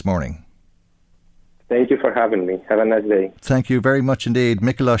call this morning. Thank you for having me. Have a nice day. Thank you very much indeed.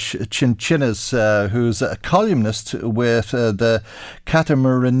 Miklos Chinchinas, who's a columnist with the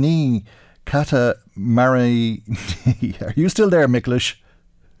Catamarini. Are you still there, Miklos?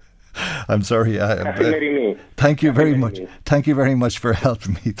 I'm sorry. Thank you very much. Thank you very much for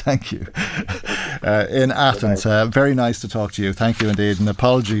helping me. Thank you. In Athens. Very nice to talk to you. Thank you indeed. And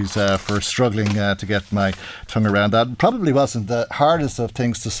apologies for struggling to get my tongue around that. Probably wasn't the hardest of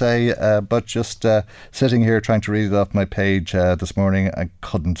things to say, but just sitting here trying to read it off my page this morning, I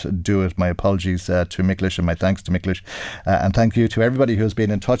couldn't do it. My apologies to Miklos, and my thanks to Miklos. And thank you to everybody who's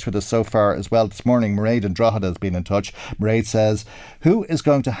been in touch with us so far as well this morning. Mairead and Drogheda has been in touch. Mairead says, who is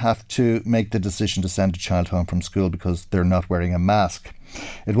going to have to make the decision to send a child home from school because they're not wearing a mask?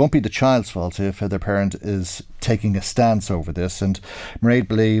 It won't be the child's fault if their parent is taking a stance over this, and Mairead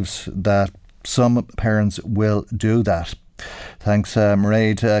believes that some parents will do that. Thanks,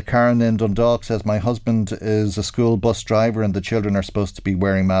 Mairead. Karen in Dundalk says, my husband is a school bus driver and the children are supposed to be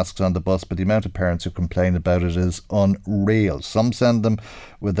wearing masks on the bus, but the amount of parents who complain about it is unreal. Some send them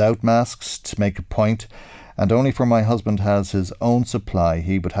without masks to make a point, and only for my husband has his own supply,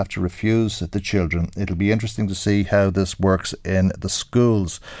 he would have to refuse the children. It'll be interesting to see how this works in the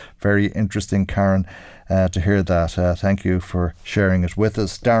schools. Very interesting, Karen. to hear that. Thank you for sharing it with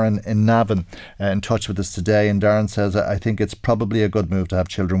us. Darren in Navan in touch with us today, and Darren says, I think it's probably a good move to have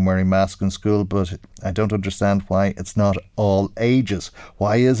children wearing masks in school, but I don't understand why it's not all ages.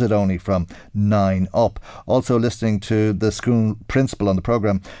 Why is it only from 9 up? Also listening to the school principal on the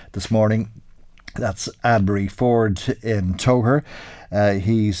programme this morning, that's Adbury Ford in Toher.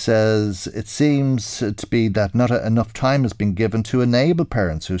 He says it seems to be that not enough time has been given to enable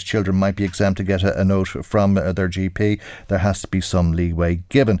parents whose children might be exempt to get a note from their GP. There has to be some leeway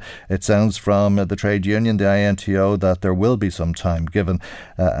given. It sounds from the trade union, the INTO, that there will be some time given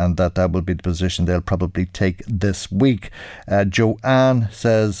and that will be the position they'll probably take this week. Joanne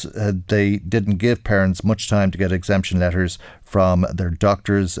says they didn't give parents much time to get exemption letters from their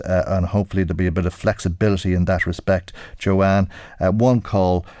doctors, and hopefully there'll be a bit of flexibility in that respect. Joanne,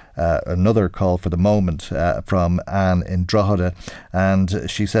 another call for the moment from Anne in Drogheda, and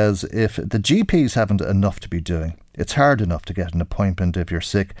she says if the GPs haven't enough to be doing, it's hard enough to get an appointment if you're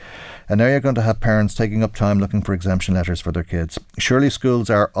sick, and now you're going to have parents taking up time looking for exemption letters for their kids. Surely schools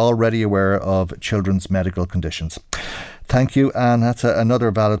are already aware of children's medical conditions. Thank you, Anne. That's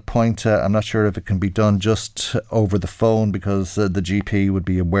another valid point. I'm not sure if it can be done just over the phone, because the GP would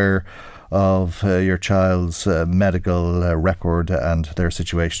be aware of your child's medical record and their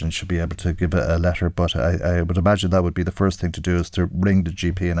situation and should be able to give a letter. But I would imagine that would be the first thing to do, is to ring the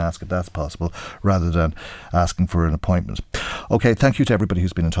GP and ask if that's possible, rather than asking for an appointment. OK, thank you to everybody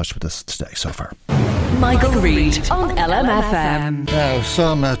who's been in touch with us today so far. Michael Reid on LMFM. Now,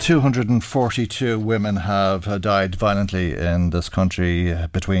 some 242 women have died violently in this country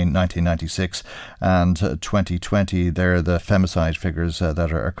between 1996 and 2020. They're the femicide figures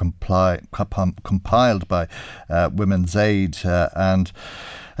that are compiled by Women's Aid and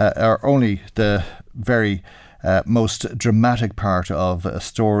are only the very most dramatic part of a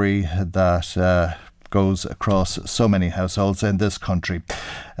story that goes across so many households in this country.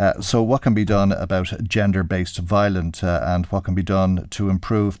 So what can be done about gender-based violence and what can be done to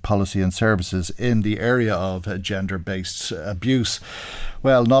improve policy and services in the area of gender-based abuse?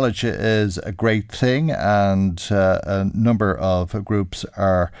 Well, knowledge is a great thing, and a number of groups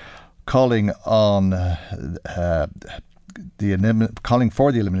are calling for the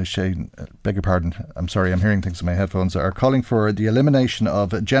elimination, beg your pardon, I'm sorry, I'm hearing things in my headphones, are calling for the elimination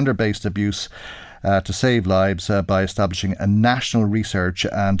of gender-based abuse to save lives by establishing a national research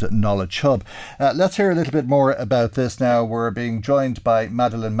and knowledge hub. Let's hear a little bit more about this now. We're being joined by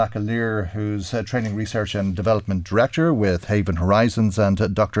Madeleine McAleer, who's Training Research and Development Director with Haven Horizons,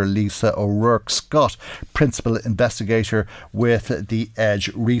 and Dr. Lisa O'Rourke-Scott, Principal Investigator with the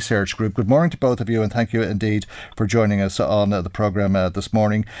Edge Research Group. Good morning to both of you, and thank you indeed for joining us on the programme this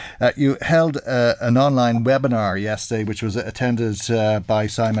morning. You held an online webinar yesterday, which was attended by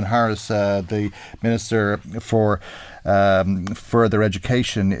Simon Harris, the Minister for Further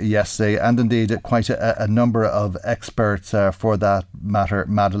Education yesterday, and indeed quite a number of experts for that matter.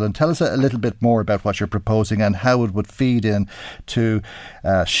 Madeleine, tell us a little bit more about what you're proposing and how it would feed in to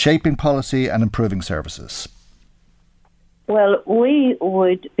shaping policy and improving services. Well, we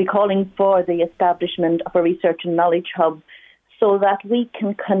would be calling for the establishment of a research and knowledge hub so that we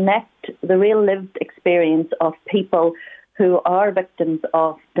can connect the real lived experience of people who are victims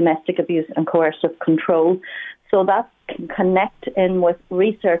of domestic abuse and coercive control, so that can connect in with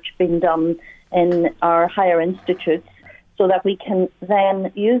research being done in our higher institutes, so that we can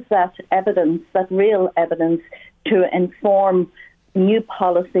then use that evidence, that real evidence, to inform new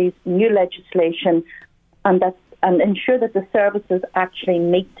policies, new legislation, and ensure that the services actually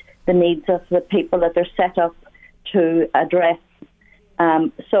meet the needs of the people that they're set up to address.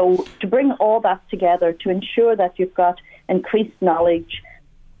 So to bring all that together, to ensure that you've got increased knowledge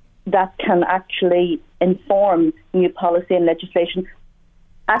that can actually inform new policy and legislation.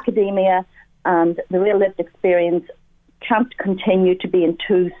 Academia and the real lived experience can't continue to be in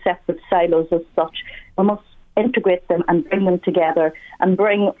two separate silos as such. We must integrate them and bring them together and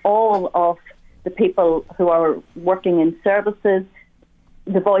bring all of the people who are working in services,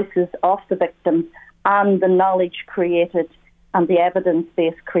 the voices of the victims, and the knowledge created and the evidence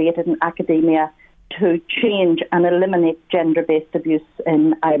base created in academia to change and eliminate gender-based abuse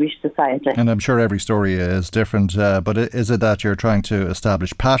in Irish society. And I'm sure every story is different, but is it that you're trying to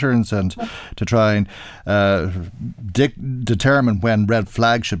establish patterns and to try and determine when red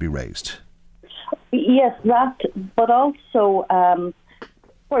flags should be raised? Yes, that, but also,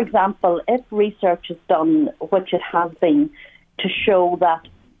 for example, if research is done, which it has been, to show that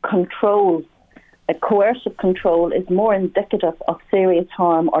control, coercive control, is more indicative of serious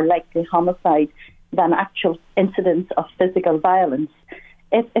harm or likely homicide than actual incidents of physical violence,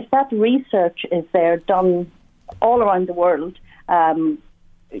 if that research is there done all around the world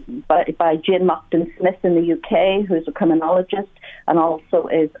by Jane Monckton Smith in the UK, who's a criminologist and also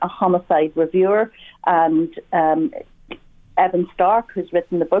is a homicide reviewer, and Evan Stark, who's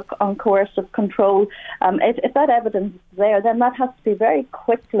written the book on coercive control. If that evidence is there, then that has to be very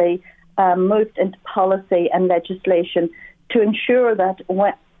quickly moved into policy and legislation to ensure that,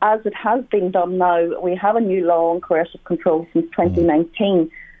 as it has been done now, we have a new law on coercive control since 2019,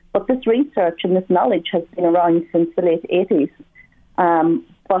 but this research and this knowledge has been around since the late 80s,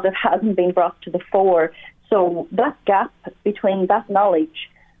 but it hasn't been brought to the fore. So that gap between that knowledge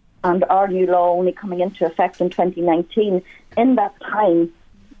and our new law only coming into effect in 2019, in that time,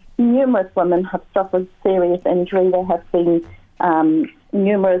 numerous women have suffered serious injury. There have been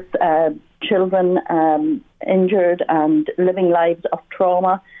numerous children injured and living lives of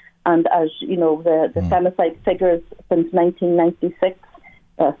trauma. And as you know, the femicide figures since 1996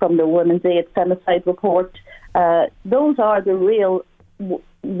 from the Women's Aid Femicide Report, those are the real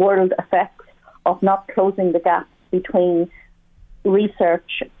world effects of not closing the gaps between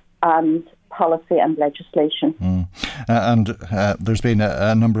research and policy and legislation. And there's been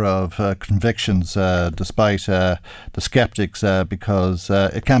a number of convictions despite the sceptics, because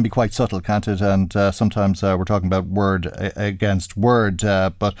it can be quite subtle, can't it? And sometimes we're talking about word against word,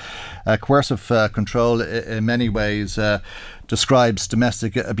 but coercive control in many ways describes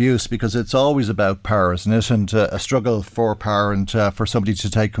domestic abuse, because it's always about power, isn't it? And a struggle for power and for somebody to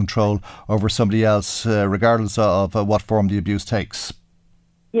take control over somebody else, regardless of what form the abuse takes.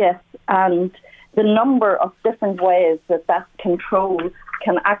 Yes, and the number of different ways that control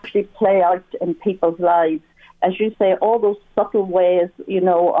can actually play out in people's lives. As you say, all those subtle ways,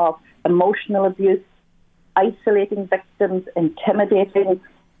 of emotional abuse, isolating victims, intimidating,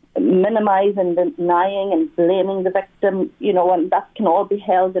 minimising, denying and blaming the victim, and that can all be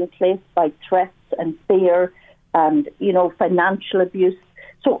held in place by threats and fear and, financial abuse.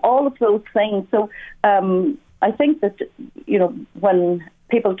 So all of those things. So I think that, when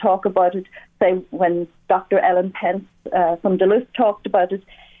people talk about it, say when Dr. Ellen Pence from Duluth talked about it,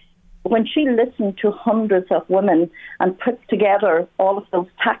 when she listened to hundreds of women and put together all of those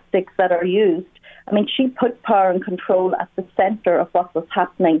tactics that are used, she put power and control at the centre of what was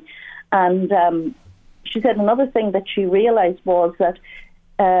happening. And she said another thing that she realised was that,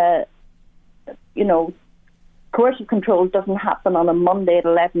 coercive control doesn't happen on a Monday at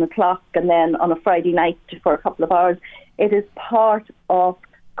 11 o'clock and then on a Friday night for a couple of hours. It is part of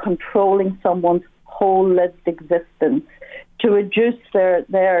controlling someone's whole lived existence to reduce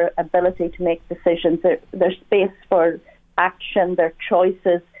their ability to make decisions, their space for action, their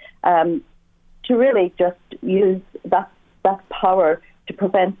choices, to really just use that power to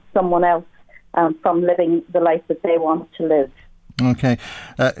prevent someone else from living the life that they want to live. Okay.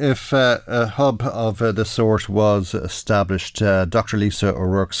 If a hub of this sort was established, Dr. Lisa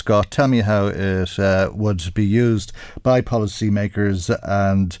O'Rourke-Scott, tell me how it would be used by policymakers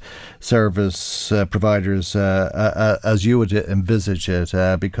and service providers as you would envisage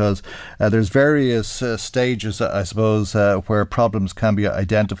it, because there's various stages, I suppose, where problems can be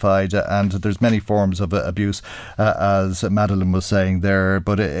identified, and there's many forms of abuse, as Madeleine was saying there,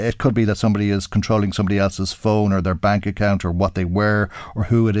 but it could be that somebody is controlling somebody else's phone or their bank account or what they wear or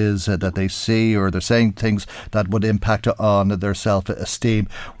who it is that they see, or they're saying things that would impact on their self-esteem.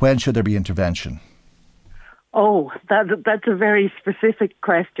 When should there be intervention? Oh, that's a very specific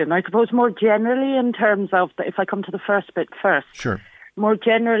question. I suppose more generally in terms of, if I come to the first bit first. Sure. More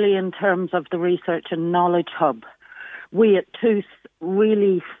generally in terms of the research and knowledge hub, we at TOOS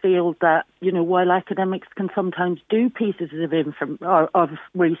really feel that, while academics can sometimes do pieces of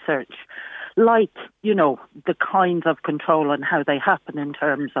research, like, the kinds of control and how they happen in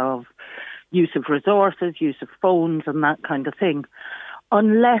terms of use of resources, use of phones and that kind of thing,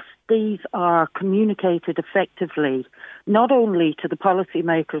 unless these are communicated effectively, not only to the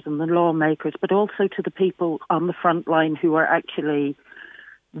policymakers and the lawmakers, but also to the people on the front line who are actually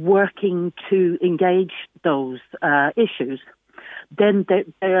working to engage those issues, then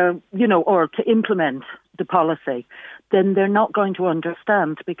they're, or to implement the policy, then they're not going to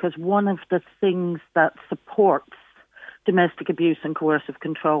understand, because one of the things that supports domestic abuse and coercive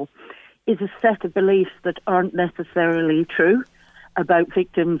control is a set of beliefs that aren't necessarily true about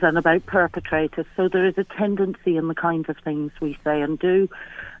victims and about perpetrators. So there is a tendency in the kinds of things we say and do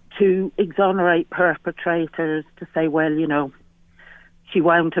to exonerate perpetrators, to say, well, she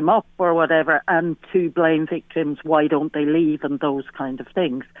wound him up or whatever, and to blame victims, why don't they leave, and those kind of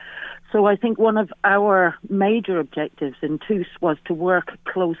things. So I think one of our major objectives in TOOS was to work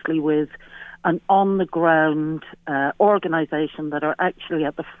closely with an on-the-ground organisation that are actually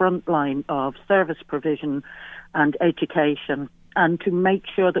at the front line of service provision and education, and to make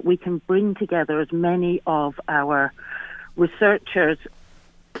sure that we can bring together as many of our researchers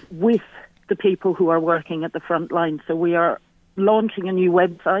with the people who are working at the front line. So we are launching a new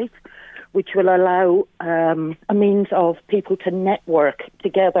website which will allow a means of people to network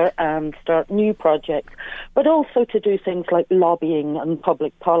together and start new projects, but also to do things like lobbying and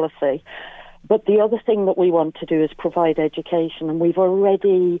public policy. But the other thing that we want to do is provide education, and we've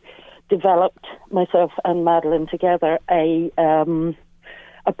already developed, myself and Madeleine together, a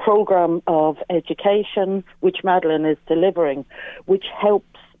programme of education which Madeleine is delivering, which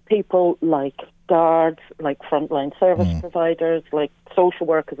helps people like guards, like frontline service providers, like social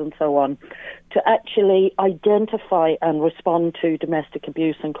workers and so on, to actually identify and respond to domestic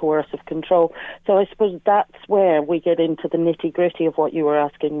abuse and coercive control. So I suppose that's where we get into the nitty-gritty of what you were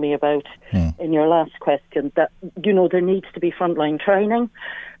asking me about in your last question, that, you know, there needs to be frontline training,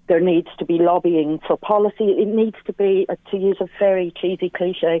 there needs to be lobbying for policy, it needs to be, to use a very cheesy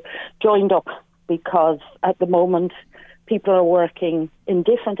cliche, joined up, because at the moment people are working in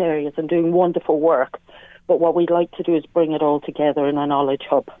different areas and doing wonderful work. But what we'd like to do is bring it all together in a knowledge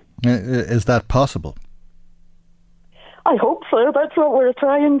hub. Is that possible? I hope so. That's what we're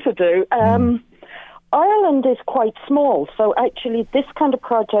trying to do. Ireland is quite small, so actually this kind of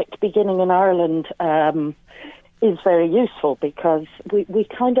project beginning in Ireland is very useful, because we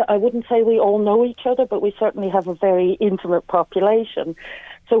kind of, I wouldn't say we all know each other, but we certainly have a very intimate population.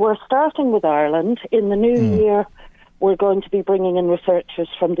 So we're starting with Ireland. In the new year, we're going to be bringing in researchers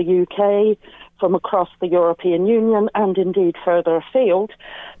from the UK, from across the European Union, and indeed further afield.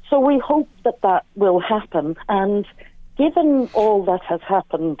 So we hope that that will happen. And given all that has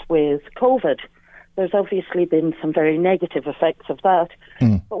happened with COVID, there's obviously been some very negative effects of that.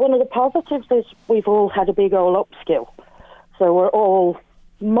 But one of the positives is we've all had a big old upskill. So we're all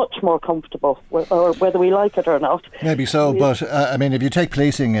much more comfortable, or whether we like it or not. Maybe so, but I mean, if you take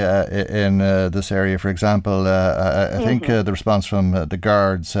policing in this area, for example, I think the response from the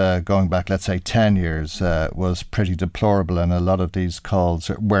guards going back, let's say, 10 years was pretty deplorable, and a lot of these calls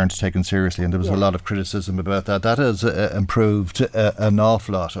weren't taken seriously, and there was a lot of criticism about that. That has improved an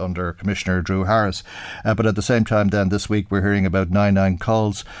awful lot under Commissioner Drew Harris. But at the same time, then, this week we're hearing about 99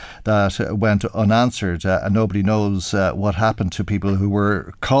 calls that went unanswered, and nobody knows what happened to people who were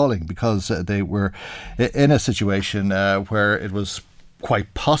calling because they were in a situation where it was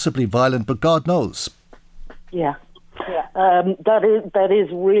quite possibly violent, but God knows. That is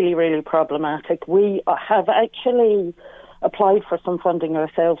really, really problematic. We have actually applied for some funding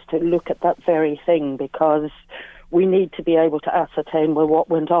ourselves to look at that very thing, because we need to be able to ascertain what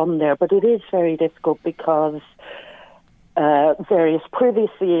went on there. But it is very difficult because various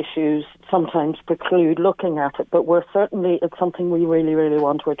privacy issues sometimes preclude looking at it, but it's something we really, really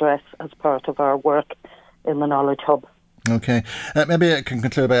want to address as part of our work in the Knowledge Hub. Okay. Maybe I can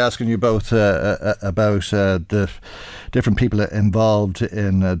conclude by asking you both about the different people involved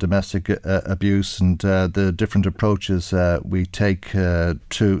in domestic abuse and the different approaches we take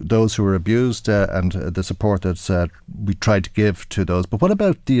to those who are abused and the support that we try to give to those. But what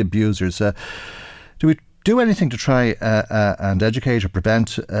about the abusers? Do we do anything to try and educate or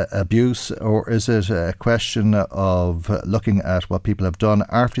prevent abuse, or is it a question of looking at what people have done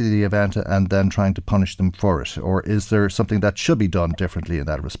after the event and then trying to punish them for it, or is there something that should be done differently in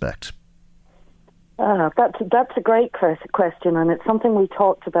that respect? That's a great question, and it's something we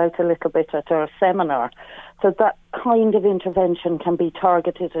talked about a little bit at our seminar. So that kind of intervention can be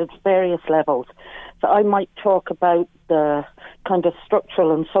targeted at various levels. So I might talk about the kind of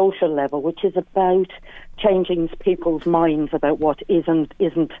structural and social level, which is about changing people's minds about what isn't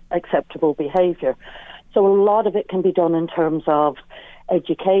acceptable behaviour. So a lot of it can be done in terms of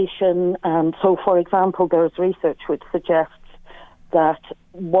education. And so, for example, there's research which suggests that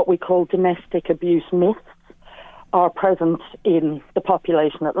what we call domestic abuse myths are present in the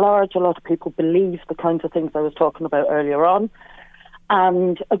population at large. A lot of people believe the kinds of things I was talking about earlier on.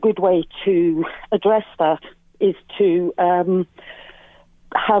 And a good way to address that is to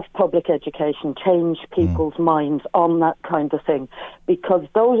have public education, change people's minds on that kind of thing. Because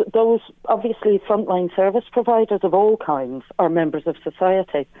those obviously frontline service providers of all kinds are members of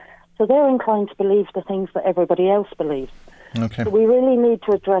society. So they're inclined to believe the things that everybody else believes. Okay. So we really need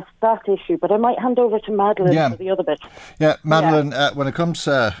to address that issue, but I might hand over to Madeleine for the other bit. Yeah, Madeleine, when it comes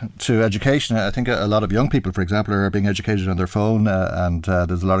to education, I think a lot of young people, for example, are being educated on their phone, and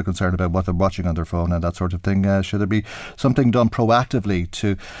there's a lot of concern about what they're watching on their phone and that sort of thing. Should there be something done proactively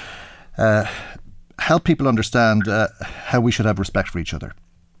to help people understand how we should have respect for each other?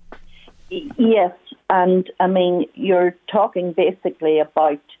 Yes, and I mean, you're talking basically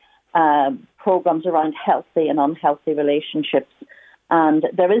about programs around healthy and unhealthy relationships. And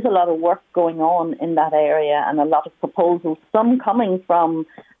there is a lot of work going on in that area and a lot of proposals, some coming from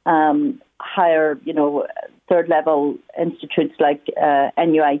higher, third level institutes like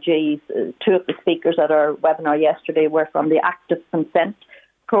NUIGs. Two of the speakers at our webinar yesterday were from the Active Consent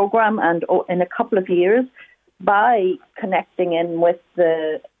program, and in a couple of years, by connecting in with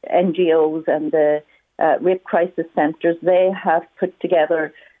the NGOs and the rape crisis centres, they have put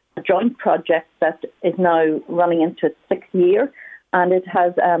together a joint project that is now running into its 6th year, and it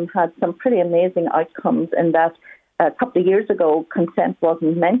has had some pretty amazing outcomes in that a couple of years ago, consent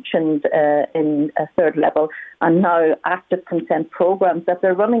wasn't mentioned in a third level, and now active consent programs that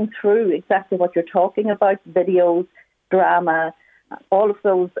they're running through exactly what you're talking about, videos, drama, all of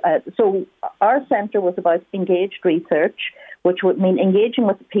those. So our centre was about engaged research, which would mean engaging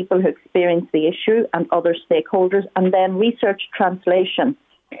with the people who experience the issue and other stakeholders, and then research translation.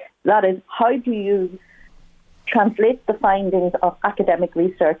 That is, how do you translate the findings of academic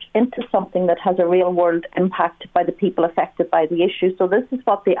research into something that has a real-world impact by the people affected by the issue? So this is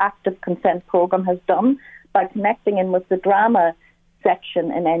what the Active Consent Programme has done by connecting in with the drama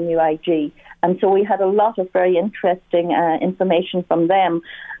section in NUIG. And so we had a lot of very interesting information from them.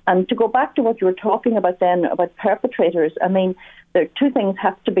 And to go back to what you were talking about then, about perpetrators, I mean, there are two things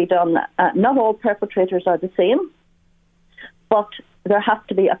have to be done. Not all perpetrators are the same, but there has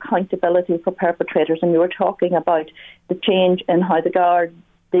to be accountability for perpetrators. And you were talking about the change in how the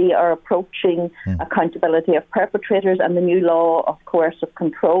Gardaí are approaching accountability of perpetrators and the new law of coercive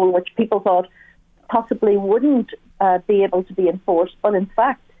control, which people thought possibly wouldn't be able to be enforced. But in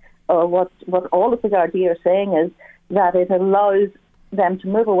fact, what all of the Gardaí are saying is that it allows them to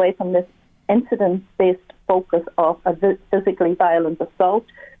move away from this incident-based focus of a physically violent assault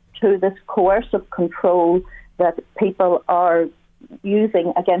to this coercive control that people are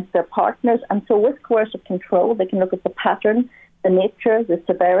using against their partners. And so with coercive control, they can look at the pattern, the nature, the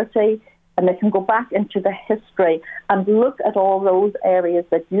severity, and they can go back into the history and look at all those areas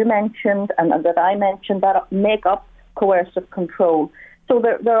that you mentioned and that I mentioned that make up coercive control. So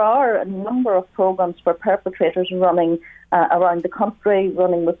there are a number of programs for perpetrators running around the country,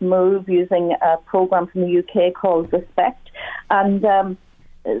 running with MOVE, using a program from the UK called Respect. And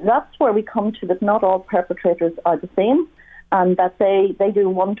that's where we come to that not all perpetrators are the same, and that they do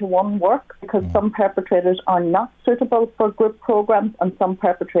one-to-one work, because some perpetrators are not suitable for group programs and some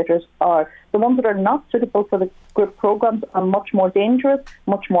perpetrators are. The ones that are not suitable for the group programs are much more dangerous,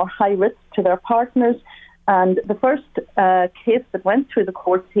 much more high risk to their partners. And the first case that went through the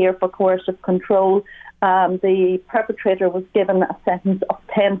courts here for coercive control, the perpetrator was given a sentence of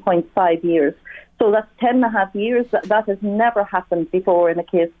 10.5 years. So that's 10.5 years. That has never happened before in a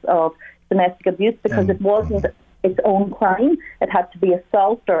case of domestic abuse, because it wasn't its own crime. It had to be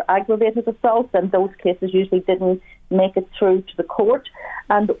assault or aggravated assault, and those cases usually didn't make it through to the court.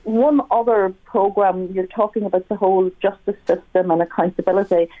 And one other programme, you're talking about the whole justice system and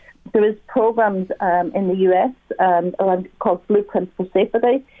accountability. There is programs in the US called Blueprint for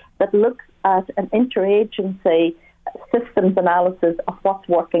Safety that looks at an interagency systems analysis of what's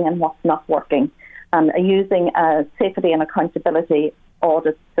working and what's not working, and using a safety and accountability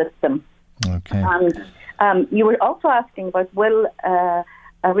audit system. Okay. And you were also asking about will a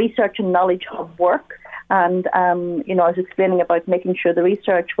research and knowledge hub work? And, I was explaining about making sure the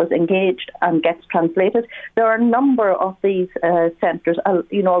research was engaged and gets translated. There are a number of these centres,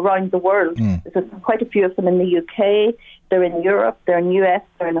 around the world. There's quite a few of them in the UK. They're in Europe, they're in US,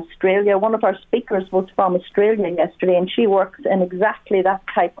 they're in Australia. One of our speakers was from Australia yesterday, and she works in exactly that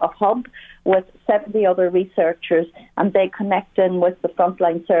type of hub with 70 other researchers, and they connect in with the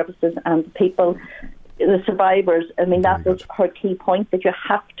frontline services and the people, the survivors. I mean, that was her key point, that you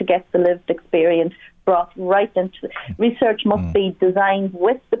have to get the lived experience brought right into research. Must be designed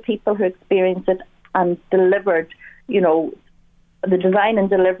with the people who experience it and delivered. The design and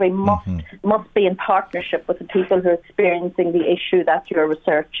delivery must be in partnership with the people who are experiencing the issue that you're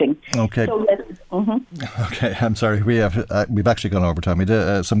researching. Okay. So, Okay, I'm sorry. We've actually gone over time. We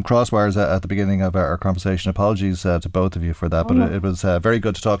did some crosswires at the beginning of our conversation. Apologies to both of you for that, but it was very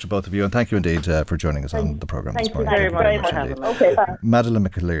good to talk to both of you, and thank you indeed for joining us on the programme this morning. Thank you very much. Okay, bye. Madeleine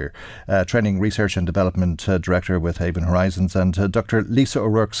McAleer, Training Research and Development Director with Haven Horizons, and Dr. Lisa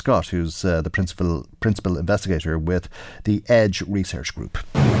O'Rourke-Scott, who's the principal investigator with the EDGE Research Group.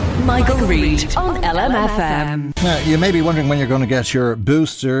 Michael Reid on LMFM. Now, you may be wondering when you're going to get your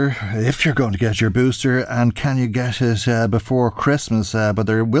booster, if you're going to get your booster, and can you get it before Christmas? But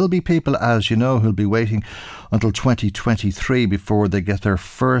there will be people, as you know, who'll be waiting until 2023 before they get their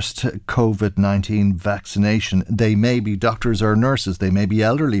first COVID-19 vaccination. They may be doctors or nurses, they may be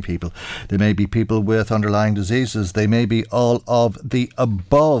elderly people, they may be people with underlying diseases, they may be all of the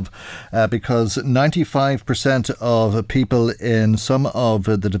above, because 95% of people in some of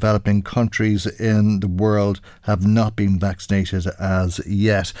the developing countries in the world have not been vaccinated as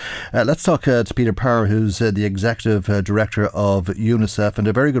yet. Let's talk to Peter Power, who's the Executive Director of UNICEF. And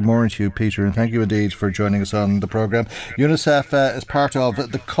a very good morning to you, Peter, and thank you indeed for joining us on the programme. UNICEF is part of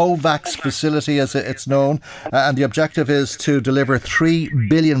the COVAX facility, as it's known, and the objective is to deliver 3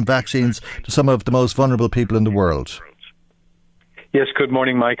 billion vaccines to some of the most vulnerable people in the world. Yes, good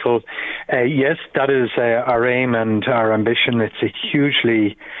morning, Michael. Yes, that is our aim and our ambition. It's a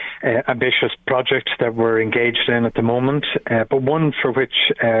hugely ambitious project that we're engaged in at the moment, but one for which,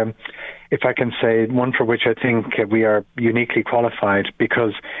 if I can say, one for which I think we are uniquely qualified,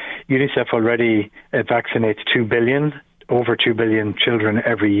 because UNICEF already vaccinates 2 billion, over 2 billion children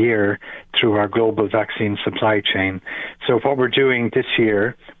every year through our global vaccine supply chain. So what we're doing this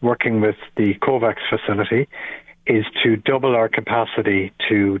year, working with the COVAX facility, is to double our capacity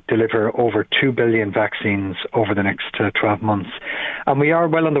to deliver over 2 billion vaccines over the next 12 months. And we are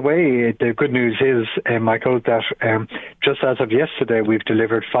well on the way. The good news is, Michael, that just as of yesterday, we've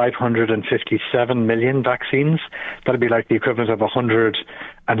delivered 557 million vaccines. That'll be like the equivalent of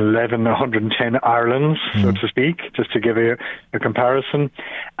 111, 110 Irelands, so to speak, just to give you a comparison.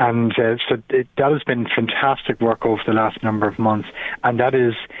 And so that has been fantastic work over the last number of months. And that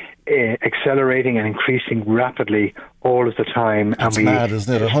is accelerating and increasing rapidly all of the time. It's mad,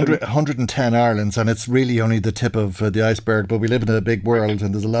 isn't it? 110 Irelands, and it's really only the tip of the iceberg, but we live in a big world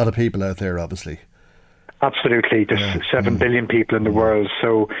and there's a lot of people out there, obviously. Absolutely. There's 7 billion people in the world,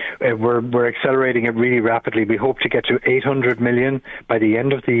 so we're accelerating it really rapidly. We hope to get to 800 million by the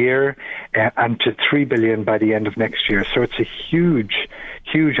end of the year and to 3 billion by the end of next year. So it's a huge,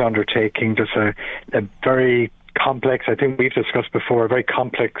 huge undertaking. There's a very complex, I think we've discussed before, a very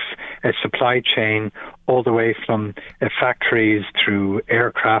complex supply chain all the way from factories through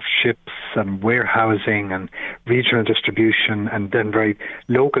aircraft, ships and warehousing and regional distribution, and then very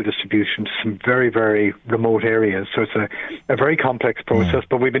local distribution to some very, very remote areas. So it's a very complex process,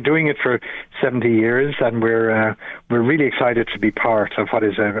 but we've been doing it for 70 years and we're really excited to be part of what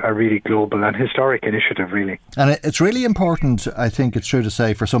is a really global and historic initiative, really. And it's really important, I think it's true to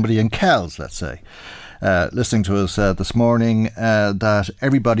say, for somebody in Kells, let's say, listening to us this morning, that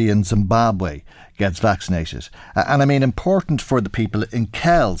everybody in Zimbabwe gets vaccinated. And I mean, important for the people in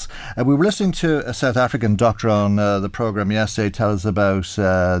Kells. We were listening to a South African doctor on the programme yesterday tell us about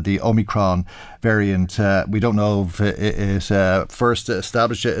the Omicron variant. We don't know if it first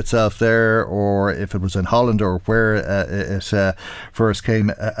established itself there or if it was in Holland or where it first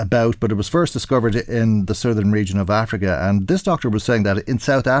came about, but it was first discovered in the southern region of Africa. And this doctor was saying that in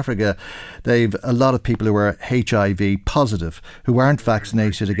South Africa, they've a lot of people who are HIV positive who aren't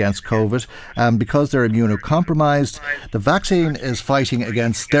vaccinated against COVID, because they're immunocompromised. The vaccine is fighting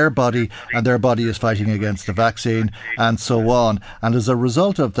against their body and their body is fighting against the vaccine, and so on. And as a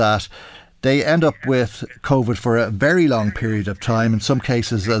result of that, they end up with COVID for a very long period of time, in some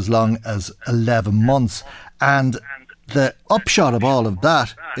cases as long as 11 months. And the upshot of all of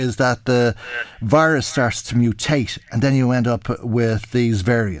that is that the virus starts to mutate, and then you end up with these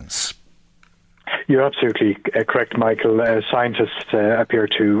variants. You're absolutely correct, Michael. Scientists appear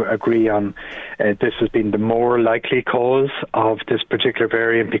to agree on this has been the more likely cause of this particular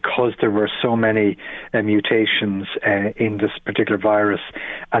variant because there were so many mutations in this particular virus,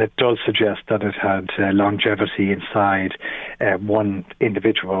 and it does suggest that it had longevity inside one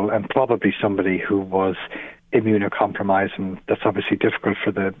individual and probably somebody who was immunocompromised, and that's obviously difficult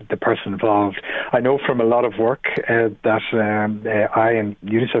for the person involved. I know from a lot of work that I and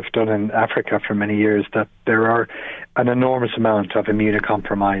UNICEF have done in Africa for many years that there are an enormous amount of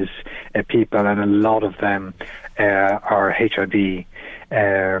immunocompromised people, and a lot of them are HIV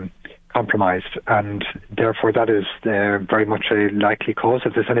compromised, and therefore that is very much a likely cause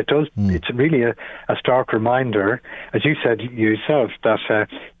of this. And it's really a stark reminder, as you said yourself, that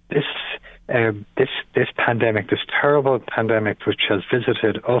this pandemic, this terrible pandemic which has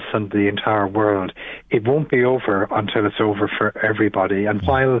visited us and the entire world, it won't be over until it's over for everybody. And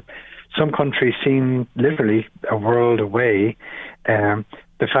while some countries seem literally a world away,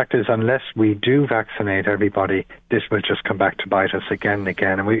 the fact is, unless we do vaccinate everybody, this will just come back to bite us again and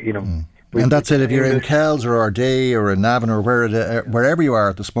again. And And that's it. If you're in Kells or Ardee or in Navan or wherever you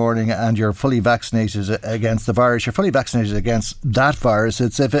are this morning and you're fully vaccinated against the virus, you're fully vaccinated against that virus.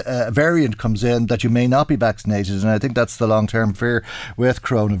 It's if a variant comes in that you may not be vaccinated, and I think that's the long-term fear with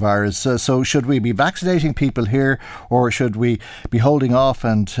coronavirus. So should we be vaccinating people here, or should we be holding off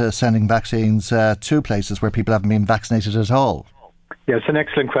and sending vaccines to places where people haven't been vaccinated at all? Yeah, it's an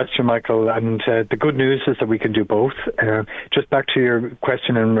excellent question, Michael. And the good news is that we can do both. Just back to your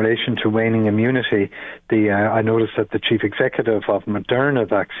question in relation to waning immunity, I noticed that the chief executive of Moderna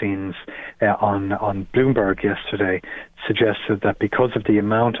vaccines on Bloomberg yesterday suggested that because of the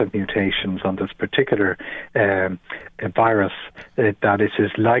amount of mutations on this particular virus, that it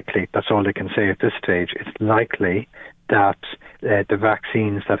is likely, that's all they can say at this stage, it's likely that the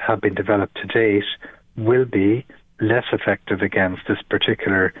vaccines that have been developed to date will be less effective against this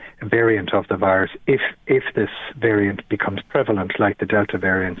particular variant of the virus if this variant becomes prevalent, like the Delta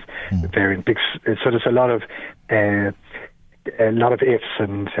variant. So there's a lot of ifs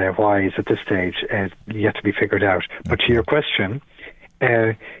and whys at this stage yet to be figured out. But to your question,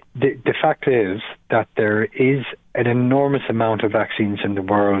 the fact is that there is an enormous amount of vaccines in the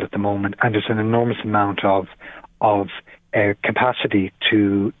world at the moment, and there's an enormous amount of capacity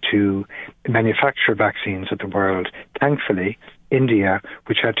to manufacture vaccines at the world. Thankfully, India,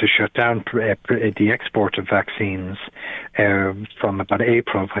 which had to shut down the export of vaccines from about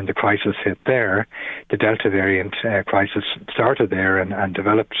April when the crisis hit there, the Delta variant crisis started there and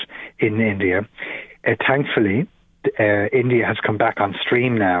developed in India. Thankfully, India has come back on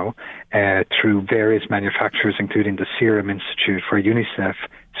stream now through various manufacturers, including the Serum Institute, where UNICEF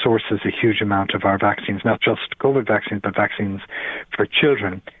sources a huge amount of our vaccines, not just COVID vaccines, but vaccines for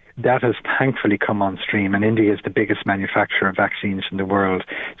children. That has thankfully come on stream, and India is the biggest manufacturer of vaccines in the world.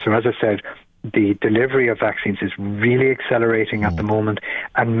 So as I said, the delivery of vaccines is really accelerating at the moment,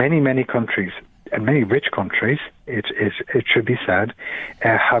 and many countries, and many rich countries, it should be said,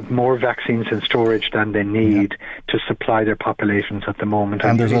 have more vaccines in storage than they need to supply their populations at the moment.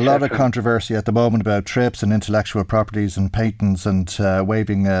 And there's a lot of controversy at the moment about TRIPS and intellectual properties and patents and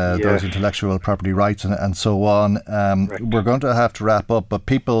waiving those intellectual property rights and so on. We're going to have to wrap up, but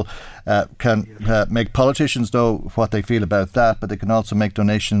people can make politicians know what they feel about that, but they can also make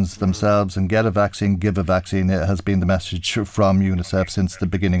donations themselves and get a vaccine, give a vaccine. It has been the message from UNICEF since the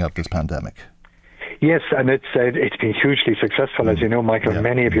beginning of this pandemic. Yes, and it's been hugely successful, as you know, Michael. Yeah.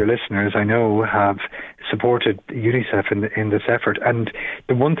 Many of your listeners, I know, have supported UNICEF in this effort. And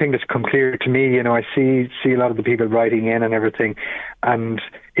the one thing that's come clear to me, I see a lot of the people writing in and everything, and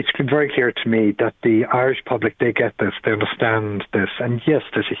it's very clear to me that the Irish public, they get this, they understand this. And yes,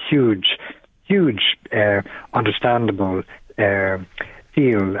 there's a huge, understandable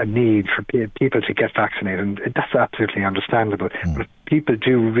feel a need for people to get vaccinated, and that's absolutely understandable. But people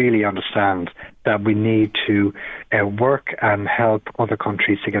do really understand that we need to work and help other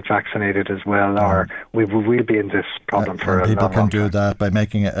countries to get vaccinated as well, or we will be in this problem for a long time. People can do that by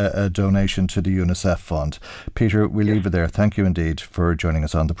making a donation to the UNICEF fund. Peter, we'll leave it there. Thank you indeed for joining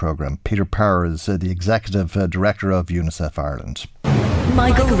us on the programme. Peter Power is the Executive Director of UNICEF Ireland.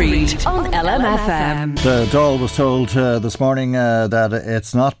 Michael Reid on LMFM. The Dáil was told this morning that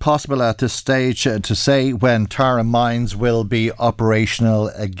it's not possible at this stage to say when Tara Mines will be operational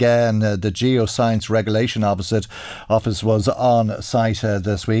again. The Geoscience Regulation Office was on site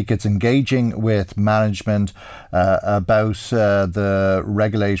this week. It's engaging with management about the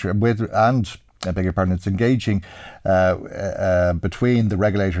regulator it's engaging between the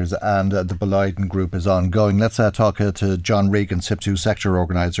regulators and the Blyden Group is ongoing. Let's talk to John Regan, SIP2 sector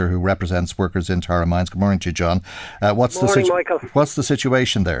organiser who represents workers in Tara Mines. Good morning to you, John. What's Michael. What's the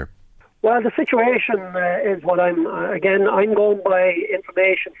situation there? Well, the situation is what I'm going by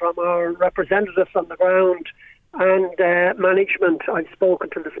information from our representatives on the ground and management I've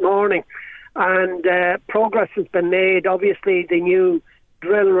spoken to this morning, and progress has been made. Obviously, the new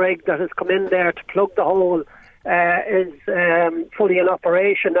drill rig that has come in there to plug the hole is fully in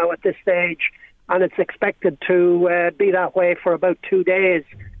operation now at this stage, and it's expected to be that way for about 2 days.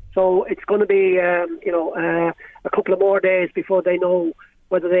 So it's going to be a couple of more days before they know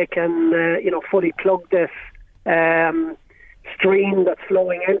whether they can fully plug this stream that's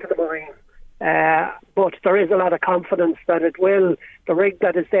flowing into the mine. But there is a lot of confidence that it will. The rig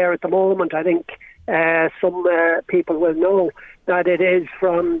that is there at the moment, I think some people will know that it is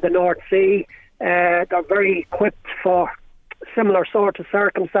from the North Sea. They're very equipped for similar sort of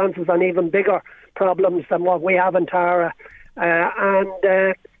circumstances and even bigger problems than what we have in Tara.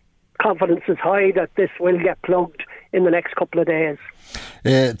 And confidence is high that this will get plugged in the next couple of days.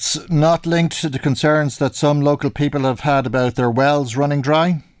 It's not linked to the concerns that some local people have had about their wells running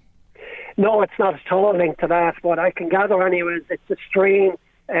dry? No, it's not at all linked to that. What I can gather anyways, it's a stream.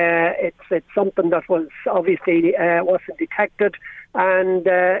 It's something that was obviously wasn't detected, and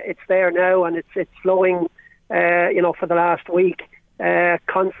it's there now, and it's flowing, for the last week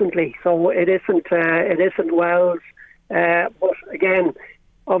constantly. So it isn't wells. But again,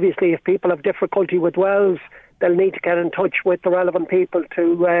 obviously, if people have difficulty with wells, they'll need to get in touch with the relevant people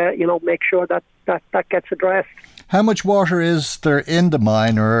to make sure that gets addressed. How much water is there in the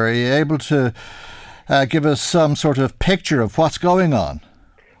mine, or are you able to give us some sort of picture of what's going on?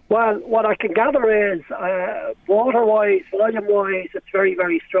 Well, what I can gather is, water-wise, volume-wise, it's very,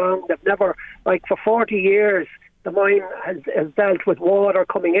 very strong. They've never, for 40 years, the mine has dealt with water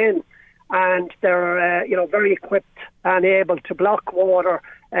coming in, and they're, very equipped and able to block water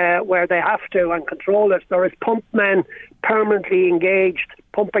where they have to and control it. There is pump men permanently engaged,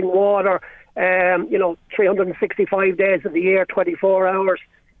 pumping water, 365 days of the year, 24 hours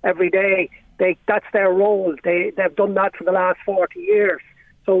every day. That's their role. They've done that for the last 40 years.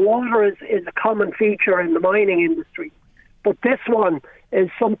 So water is a common feature in the mining industry. But this one is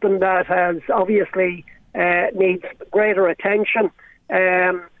something that has obviously needs greater attention.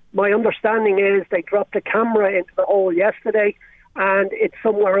 My understanding is they dropped a camera into the hole yesterday, and it's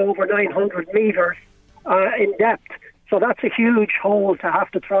somewhere over 900 metres in depth. So that's a huge hole to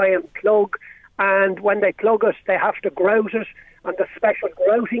have to try and plug. And when they plug it, they have to grout it, and the special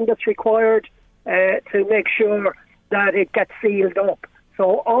grouting that's required to make sure that it gets sealed up.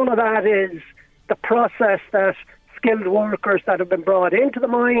 So all of that is the process that skilled workers that have been brought into the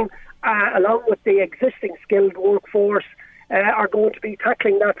mine, along with the existing skilled workforce, are going to be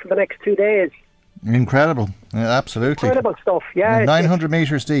tackling that for the next 2 days. Incredible. Yeah, absolutely. Incredible stuff, yeah. 900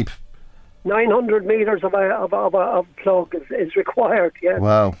 metres deep. 900 metres of a plug is required, yeah.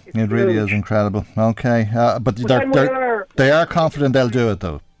 Wow, it really is incredible. Okay, but they are confident they'll do it,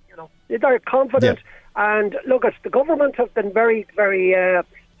 though. They're confident. Yeah. And look, the government have been very, very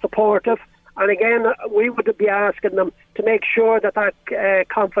supportive. And again, we would be asking them to make sure that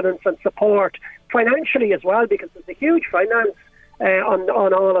confidence and support financially as well, because there's a huge finance on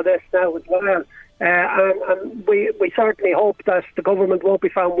all of this now as well. And we certainly hope that the government won't be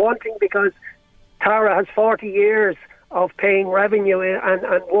found wanting, because Tara has 40 years of paying revenue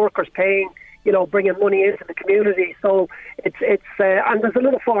and workers paying, bringing money into the community. So it's and there's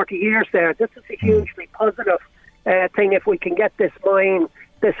another 40 years there. This is a hugely positive thing if we can get this mine,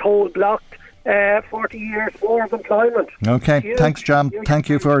 this hole blocked. 40 years more of employment. Okay, thanks, John. Thank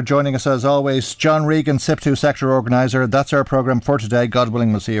you for joining us as always. John Regan, SIP2 Sector Organiser. That's our programme for today. God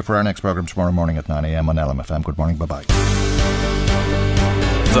willing, we'll see you for our next programme tomorrow morning at 9 a.m. on LMFM. Good morning. Bye-bye.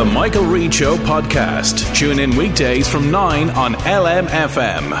 The Michael Reid Show podcast. Tune in weekdays from 9 on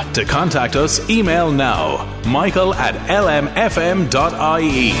LMFM. To contact us, email now,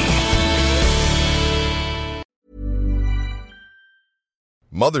 michael@lmfm.ie.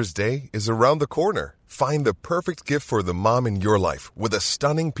 Mother's Day is around the corner. Find the perfect gift for the mom in your life with a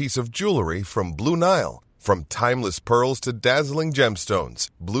stunning piece of jewelry from Blue Nile. From timeless pearls to dazzling gemstones,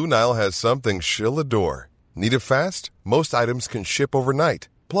 Blue Nile has something she'll adore. Need it fast? Most items can ship overnight.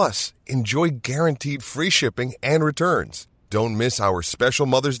 Plus, enjoy guaranteed free shipping and returns. Don't miss our special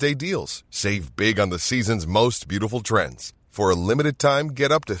Mother's Day deals. Save big on the season's most beautiful trends. For a limited time, get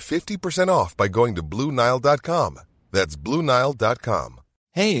up to 50% off by going to BlueNile.com. That's BlueNile.com.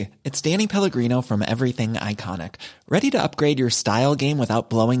 Hey, it's Danny Pellegrino from Everything Iconic. Ready to upgrade your style game without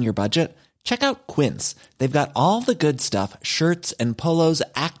blowing your budget? Check out Quince. They've got all the good stuff, shirts and polos,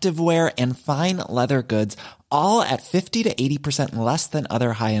 activewear, and fine leather goods, all at 50 to 80% less than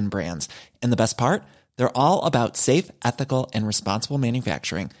other high-end brands. And the best part? They're all about safe, ethical, and responsible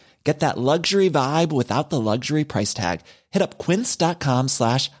manufacturing. Get that luxury vibe without the luxury price tag. Hit up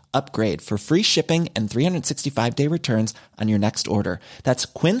quince.com/upgrade for free shipping and 365-day returns on your next order. That's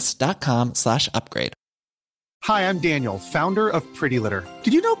quince.com/upgrade. Hi, I'm Daniel, founder of Pretty Litter.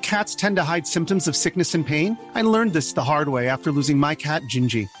 Did you know cats tend to hide symptoms of sickness and pain? I learned this the hard way after losing my cat,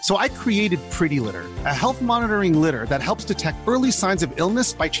 Gingy. So I created Pretty Litter, a health monitoring litter that helps detect early signs of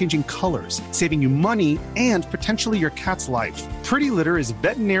illness by changing colors, saving you money and potentially your cat's life. Pretty Litter is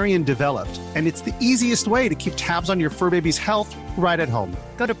veterinarian developed, and it's the easiest way to keep tabs on your fur baby's health right at home.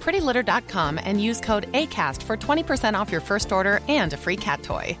 Go to prettylitter.com and use code ACAST for 20% off your first order and a free cat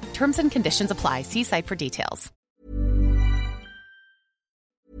toy. Terms and conditions apply. See site for details.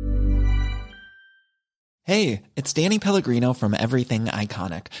 Hey, it's Danny Pellegrino from Everything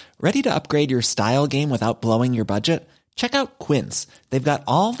Iconic. Ready to upgrade your style game without blowing your budget? Check out Quince. They've got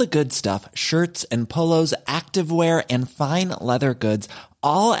all the good stuff, shirts and polos, activewear, and fine leather goods,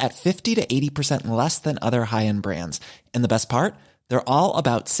 all at 50 to 80% less than other high-end brands. And the best part? They're all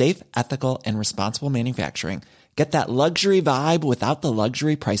about safe, ethical, and responsible manufacturing. Get that luxury vibe without the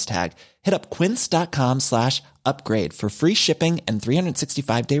luxury price tag. Hit up quince.com/upgrade for free shipping and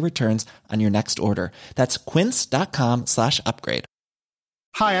 365-day returns on your next order. That's quince.com/upgrade.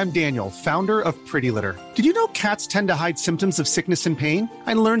 Hi, I'm Daniel, founder of Pretty Litter. Did you know cats tend to hide symptoms of sickness and pain?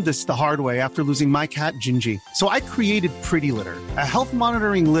 I learned this the hard way after losing my cat, Gingy. So I created Pretty Litter, a health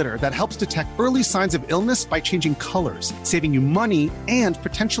monitoring litter that helps detect early signs of illness by changing colors, saving you money and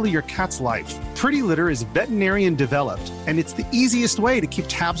potentially your cat's life. Pretty Litter is veterinarian developed, and it's the easiest way to keep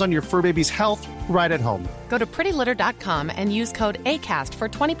tabs on your fur baby's health right at home. Go to prettylitter.com and use code ACAST for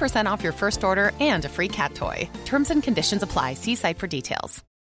 20% off your first order and a free cat toy. Terms and conditions apply. See site for details.